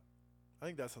take up. I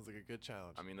think that sounds like a good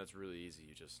challenge. I mean, that's really easy.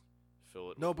 You just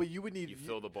fill it. No, but you would need. You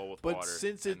fill the bowl with water. But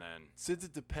since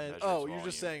it depends. Oh, you're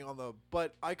just saying on the.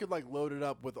 But I could load it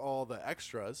up with all the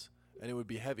extras, and it would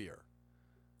be heavier.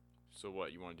 So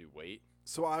what? You want to do weight?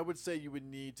 So I would say you would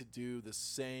need to do the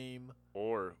same.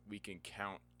 Or we can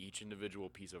count each individual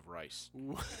piece of rice.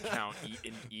 Count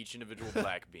each individual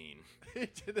black bean.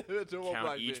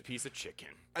 Count each piece of chicken.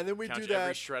 And then we do that.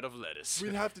 Every shred of lettuce.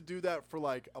 We'd have to do that for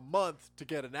a month to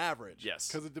get an average. Yes.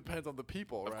 Because it depends on the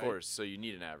people, right? Of course. So you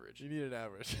need an average. You need an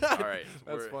average. All right.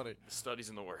 That's funny. Studies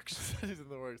in the works. Studies in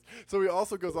the works. So he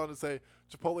also goes on to say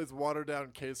Chipotle's watered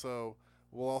down queso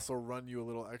will also run you a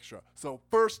little extra. So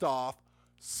first off,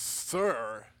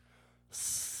 Sir,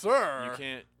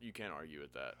 you can't argue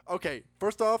with that. Okay,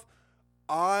 first off,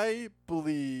 I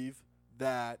believe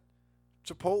that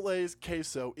Chipotle's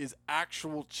queso is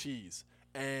actual cheese,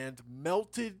 and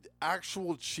melted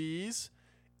actual cheese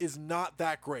is not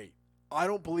that great. I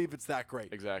don't believe it's that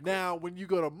great. Exactly. Now, when you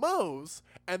go to Moe's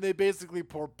and they basically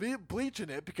pour bleach in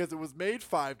it because it was made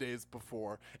 5 days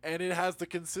before and it has the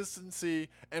consistency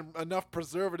and enough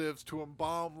preservatives to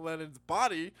embalm Lennon's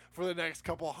body for the next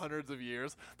couple hundreds of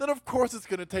years, then of course it's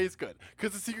going to taste good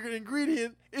because the secret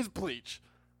ingredient is bleach.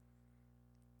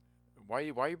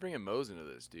 Why are you bringing Moe's into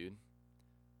this, dude?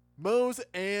 Moe's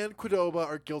and Qdoba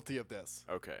are guilty of this.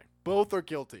 Okay. Both are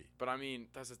guilty. But I mean,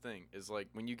 that's the thing. Is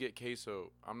when you get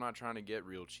queso, I'm not trying to get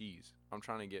real cheese. I'm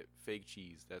trying to get fake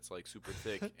cheese that's super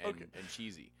thick and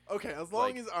cheesy. Okay, as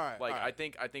long as all right. I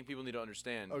think people need to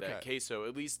understand that queso,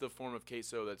 at least the form of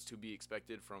queso that's to be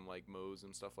expected from Moe's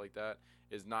and stuff like that,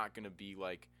 is not going to be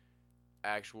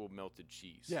actual melted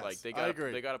cheese. Yes, Like I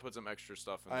agree. they got to put some extra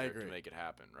stuff in I there agree. to make it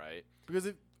happen, right?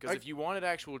 Because if you wanted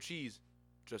actual cheese,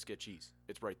 just get cheese.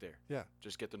 It's right there. Yeah.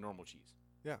 Just get the normal cheese.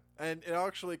 Yeah, and it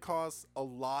actually costs a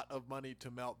lot of money to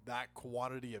melt that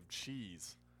quantity of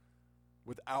cheese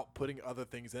without putting other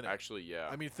things in it. Actually, yeah.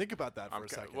 I mean, think about that for a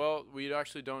second. Well, we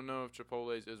actually don't know if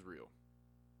Chipotle's is real.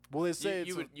 Well, they say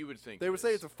you would think they would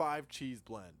say it's a 5 cheese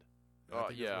blend.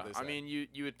 Yeah. I mean,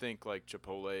 you would think like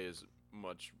Chipotle is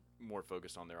much more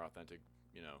focused on their authentic,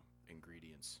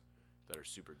 ingredients that are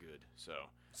super good.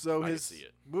 So I can see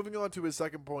it. Moving on to his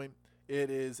second point, it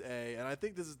is and I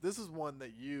think this is one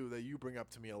that you bring up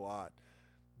to me a lot.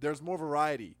 There's more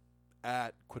variety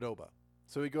at Qdoba.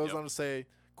 So he goes on to say,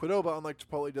 Qdoba, unlike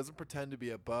Chipotle, doesn't pretend to be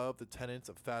above the tenets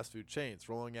of fast food chains,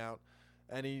 rolling out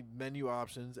any menu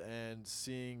options and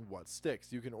seeing what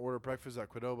sticks. You can order breakfast at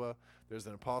Qdoba. There's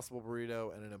an Impossible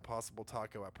Burrito and an Impossible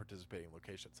Taco at participating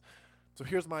locations. So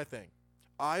here's my thing.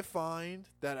 I find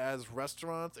that as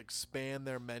restaurants expand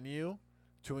their menu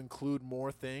to include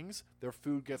more things, their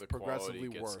food gets progressively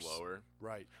worse. Lower.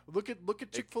 Right. Look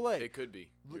at Chick-fil-A. It could be.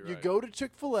 You go to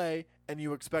Chick-fil-A and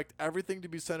you expect everything to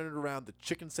be centered around the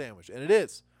chicken sandwich, and it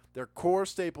is. Their core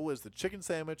staple is the chicken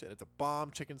sandwich, and it's a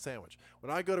bomb chicken sandwich.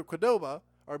 When I go to Chipotle,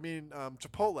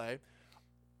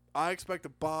 I expect a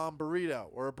bomb burrito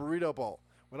or a burrito bowl.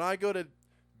 When I go to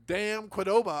damn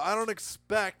Qdoba, I don't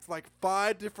expect like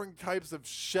 5 different types of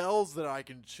shells that I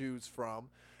can choose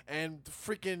from and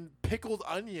freaking pickled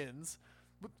onions.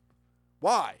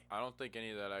 Why? I don't think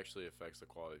any of that actually affects the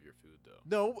quality of your food, though.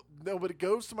 No, but it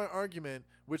goes to my argument,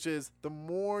 which is the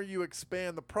more you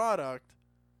expand the product,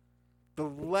 the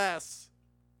less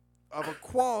of a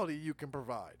quality you can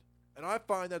provide. And I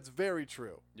find that's very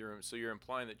true. So you're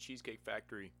implying that Cheesecake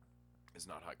Factory is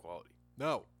not high quality.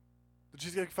 No. The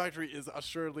Cheesecake Factory is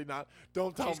assuredly not.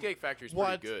 Don't tell me. Cheesecake Factory is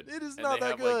pretty good. It is and not they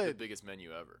that have, good. Like, the biggest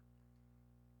menu ever.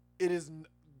 It is.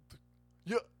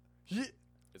 I think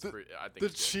the it's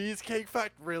good. Cheesecake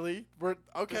Factory. Really?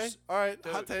 Okay. All right.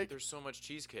 Dude, hot take. There's so much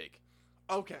cheesecake.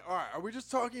 Okay. All right. Are we just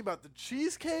talking about the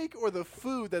cheesecake or the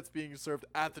food that's being served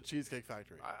at the Cheesecake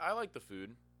Factory? I like the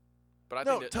food, but I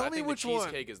think tell me which the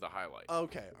cheesecake is the highlight.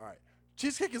 Okay. All right.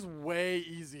 Cheesecake is way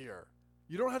easier.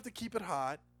 You don't have to keep it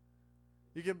hot.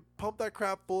 You can pump that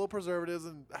crap full of preservatives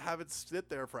and have it sit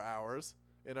there for hours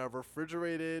in a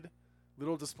refrigerated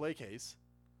little display case.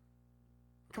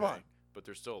 Come on. But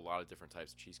there's still a lot of different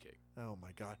types of cheesecake. Oh,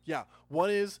 my God. Yeah. One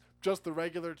is just the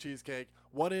regular cheesecake.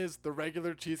 One is the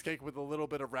regular cheesecake with a little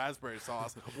bit of raspberry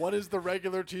sauce. One is the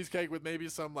regular cheesecake with maybe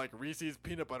some, like, Reese's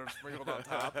peanut butter sprinkled on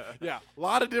top. Yeah. A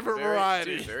lot of different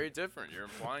variety. Dude, very different. You're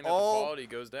implying that the quality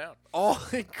goes down. All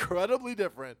incredibly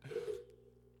different.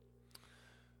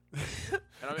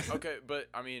 And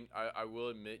I will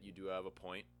admit you do have a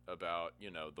point about,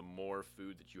 the more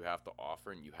food that you have to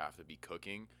offer and you have to be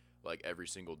cooking like every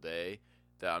single day,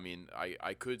 that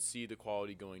I could see the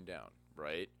quality going down,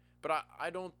 right? But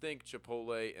I don't think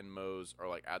Chipotle and Moe's are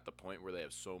like at the point where they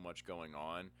have so much going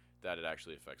on that it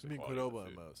actually affects the quality of the food. Qdoba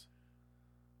and Moe's.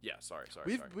 Yeah, sorry.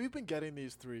 We've been getting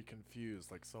these three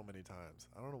confused like so many times.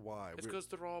 I don't know why. It's because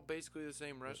they're all basically the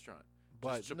same restaurant.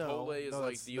 But just Chipotle is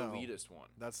like the elitist one.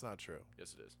 That's not true.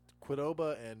 Yes, it is.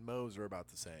 Qdoba and Moe's are about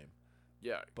the same.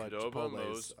 Yeah, but Qdoba and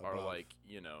Moe's are above. like,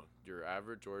 your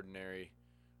average, ordinary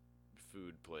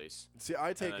food place. See,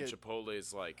 I take and then it. Chipotle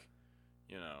is like,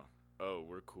 oh,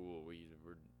 we're cool.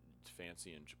 We're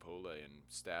fancy in Chipotle and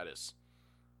status.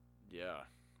 Yeah,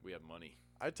 we have money.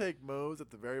 I take Moe's at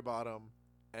the very bottom,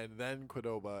 and then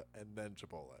Qdoba, and then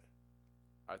Chipotle.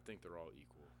 I think they're all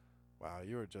equal. Wow,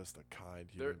 you are just a kind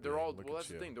human They're being. all Look well. at That's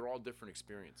you. the thing. They're all different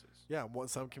experiences. Yeah,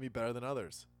 some can be better than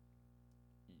others.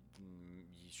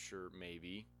 Sure,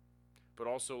 maybe, but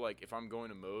also like if I'm going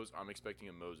to Moe's, I'm expecting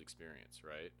a Moe's experience,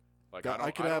 right? Like I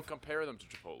don't compare them to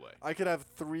Chipotle. I could have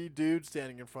 3 dudes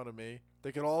standing in front of me.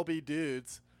 They could all be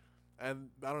dudes, and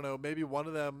I don't know. Maybe one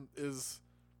of them is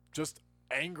just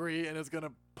angry and is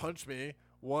gonna punch me.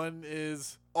 One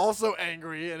is also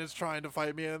angry and is trying to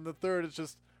fight me, and the third is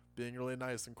just being really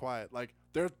nice and quiet. Like,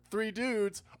 there are 3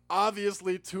 dudes.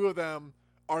 Obviously, 2 of them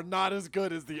are not as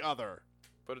good as the other.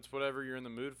 But it's whatever you're in the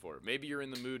mood for. Maybe you're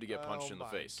in the mood to get punched in the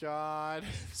face. Oh, my God.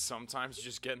 Sometimes you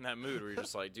just get in that mood where you're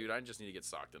just like, dude, I just need to get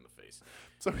socked in the face.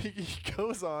 So he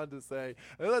goes on to say,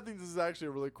 and I think this is actually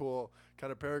a really cool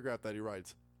kind of paragraph that he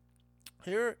writes.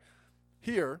 Here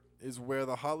is where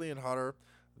the hotly and hotter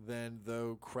than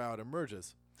though crowd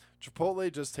emerges.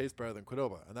 Chipotle just tastes better than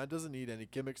Qdoba, and that doesn't need any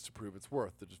gimmicks to prove its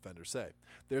worth, the defenders say.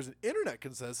 There's an internet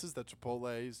consensus that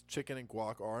Chipotle's chicken and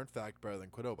guac are in fact better than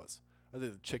Qdoba's. I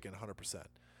think the chicken, 100%.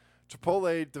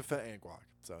 Chipotle and guac.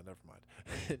 So never mind.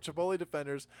 Chipotle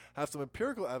defenders have some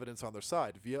empirical evidence on their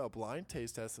side via a blind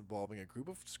taste test involving a group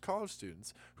of college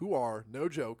students who are, no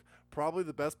joke, probably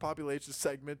the best population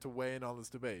segment to weigh in on this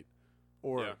debate.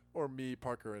 Or me,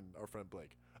 Parker, and our friend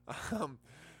Blake.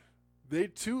 They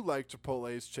too like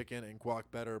Chipotle's chicken and guac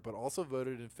better, but also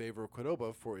voted in favor of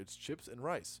Qdoba for its chips and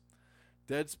rice.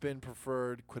 Deadspin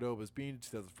preferred Qdoba's bean in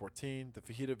 2014. The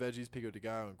fajita veggies, pico de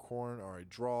gallo, and corn are a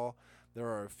draw. There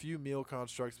are a few meal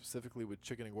constructs, specifically with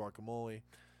chicken and guacamole,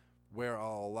 where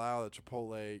I'll allow that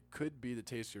Chipotle could be the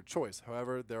tastier choice.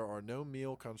 However, there are no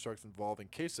meal constructs involving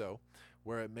queso,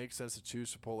 where it makes sense to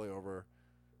choose Chipotle over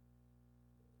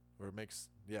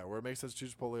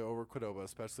Qdoba,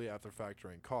 especially after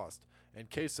factoring cost. And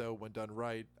queso, when done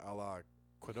right, a la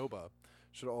Qdoba,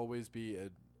 should always be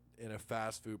in a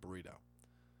fast food burrito.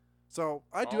 So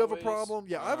I do have a problem.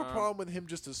 Yeah, I have a problem with him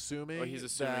just assuming. Well, he's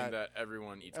assuming that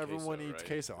everyone eats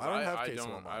queso. I don't have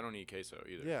queso. I don't eat queso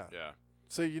either. Yeah. Yeah.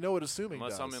 So you know what assuming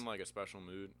Unless does. I'm in like a special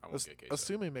mood, I won't get queso.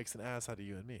 Assuming makes an ass out of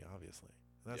you and me, obviously.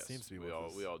 And that yes, seems to be we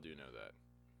all do know that.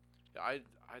 Yeah,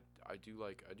 I do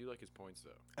like his points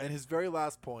though. And his very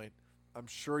last point, I'm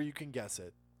sure you can guess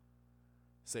it.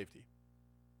 Safety.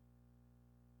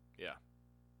 Yeah.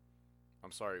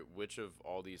 I'm sorry, which of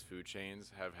all these food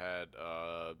chains have had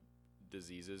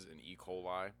diseases in E.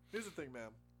 coli? Here's the thing,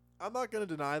 man. I'm not going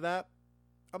to deny that.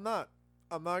 I'm not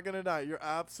going to deny it. You're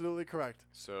absolutely correct.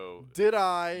 So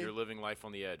you're living life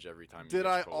on the edge every time you Did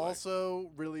I Chipotle.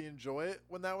 also really enjoy it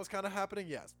when that was kind of happening?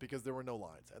 Yes, because there were no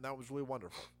lines, and that was really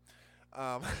wonderful.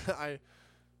 I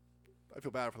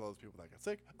feel bad for those people that got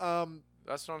sick.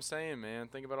 That's what I'm saying, man.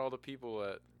 Think about all the people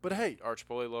that But hey, are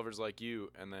Chipotle lovers like you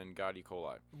and then got E.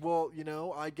 coli. well,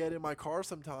 I get in my car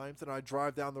sometimes and I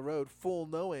drive down the road full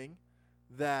knowing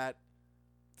that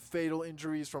fatal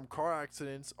injuries from car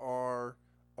accidents are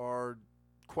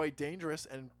quite dangerous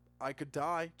and I could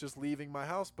die just leaving my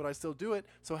house, but I still do it.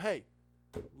 So hey,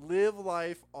 live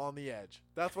life on the edge.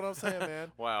 That's what I'm saying,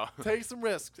 man. Wow. Take some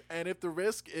risks, and if the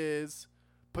risk is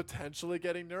potentially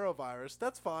getting neurovirus,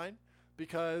 that's fine,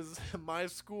 because my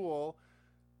school,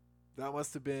 that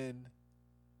must have been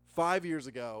 5 years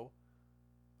ago,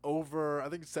 over I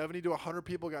think 70 to 100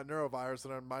 people got neurovirus,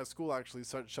 and my school actually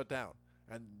shut down.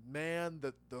 And man,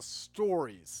 the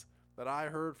stories that I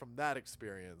heard from that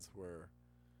experience were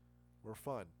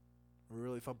fun. Were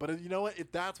really fun. But you know what?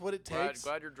 If that's what it takes,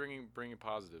 glad you're bringing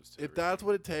positives to if that's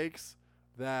what it takes,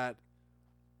 that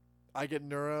I get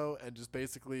neuro and just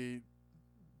basically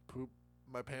poop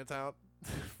my pants out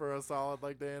for a solid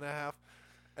day and a half,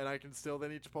 and I can still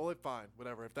then eat Chipotle, fine,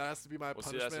 whatever. If that has to be my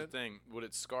punishment. See, that's the thing. Would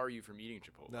it scar you from eating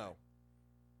Chipotle? No.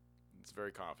 It's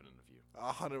very confident of you.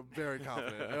 100, very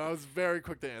confident. And I was very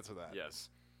quick to answer that. Yes.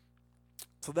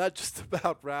 So that just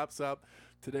about wraps up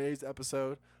today's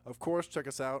episode. Of course, check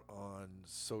us out on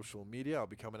social media. I'll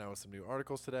be coming out with some new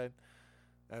articles today.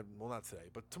 And well, not today,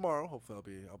 but tomorrow.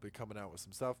 Hopefully I'll be coming out with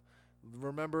some stuff.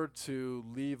 Remember to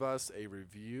leave us a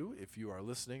review if you are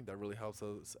listening. That really helps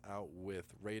us out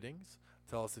with ratings.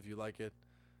 Tell us if you like it,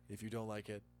 if you don't like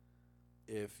it,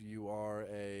 if you are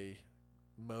a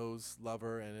Moe's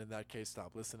lover, and in that case,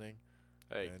 stop listening.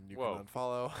 Hey, and you can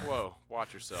unfollow. Whoa,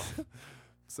 watch yourself.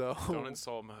 So don't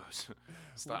insult Moe's.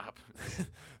 Stop.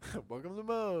 Welcome to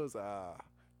Moe's. God,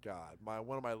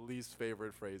 one of my least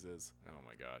favorite phrases. Oh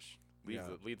my gosh,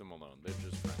 leave them alone. They're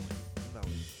just friendly. No.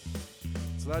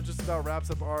 So that just about wraps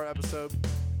up our episode.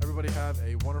 Everybody have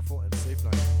a wonderful and safe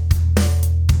night.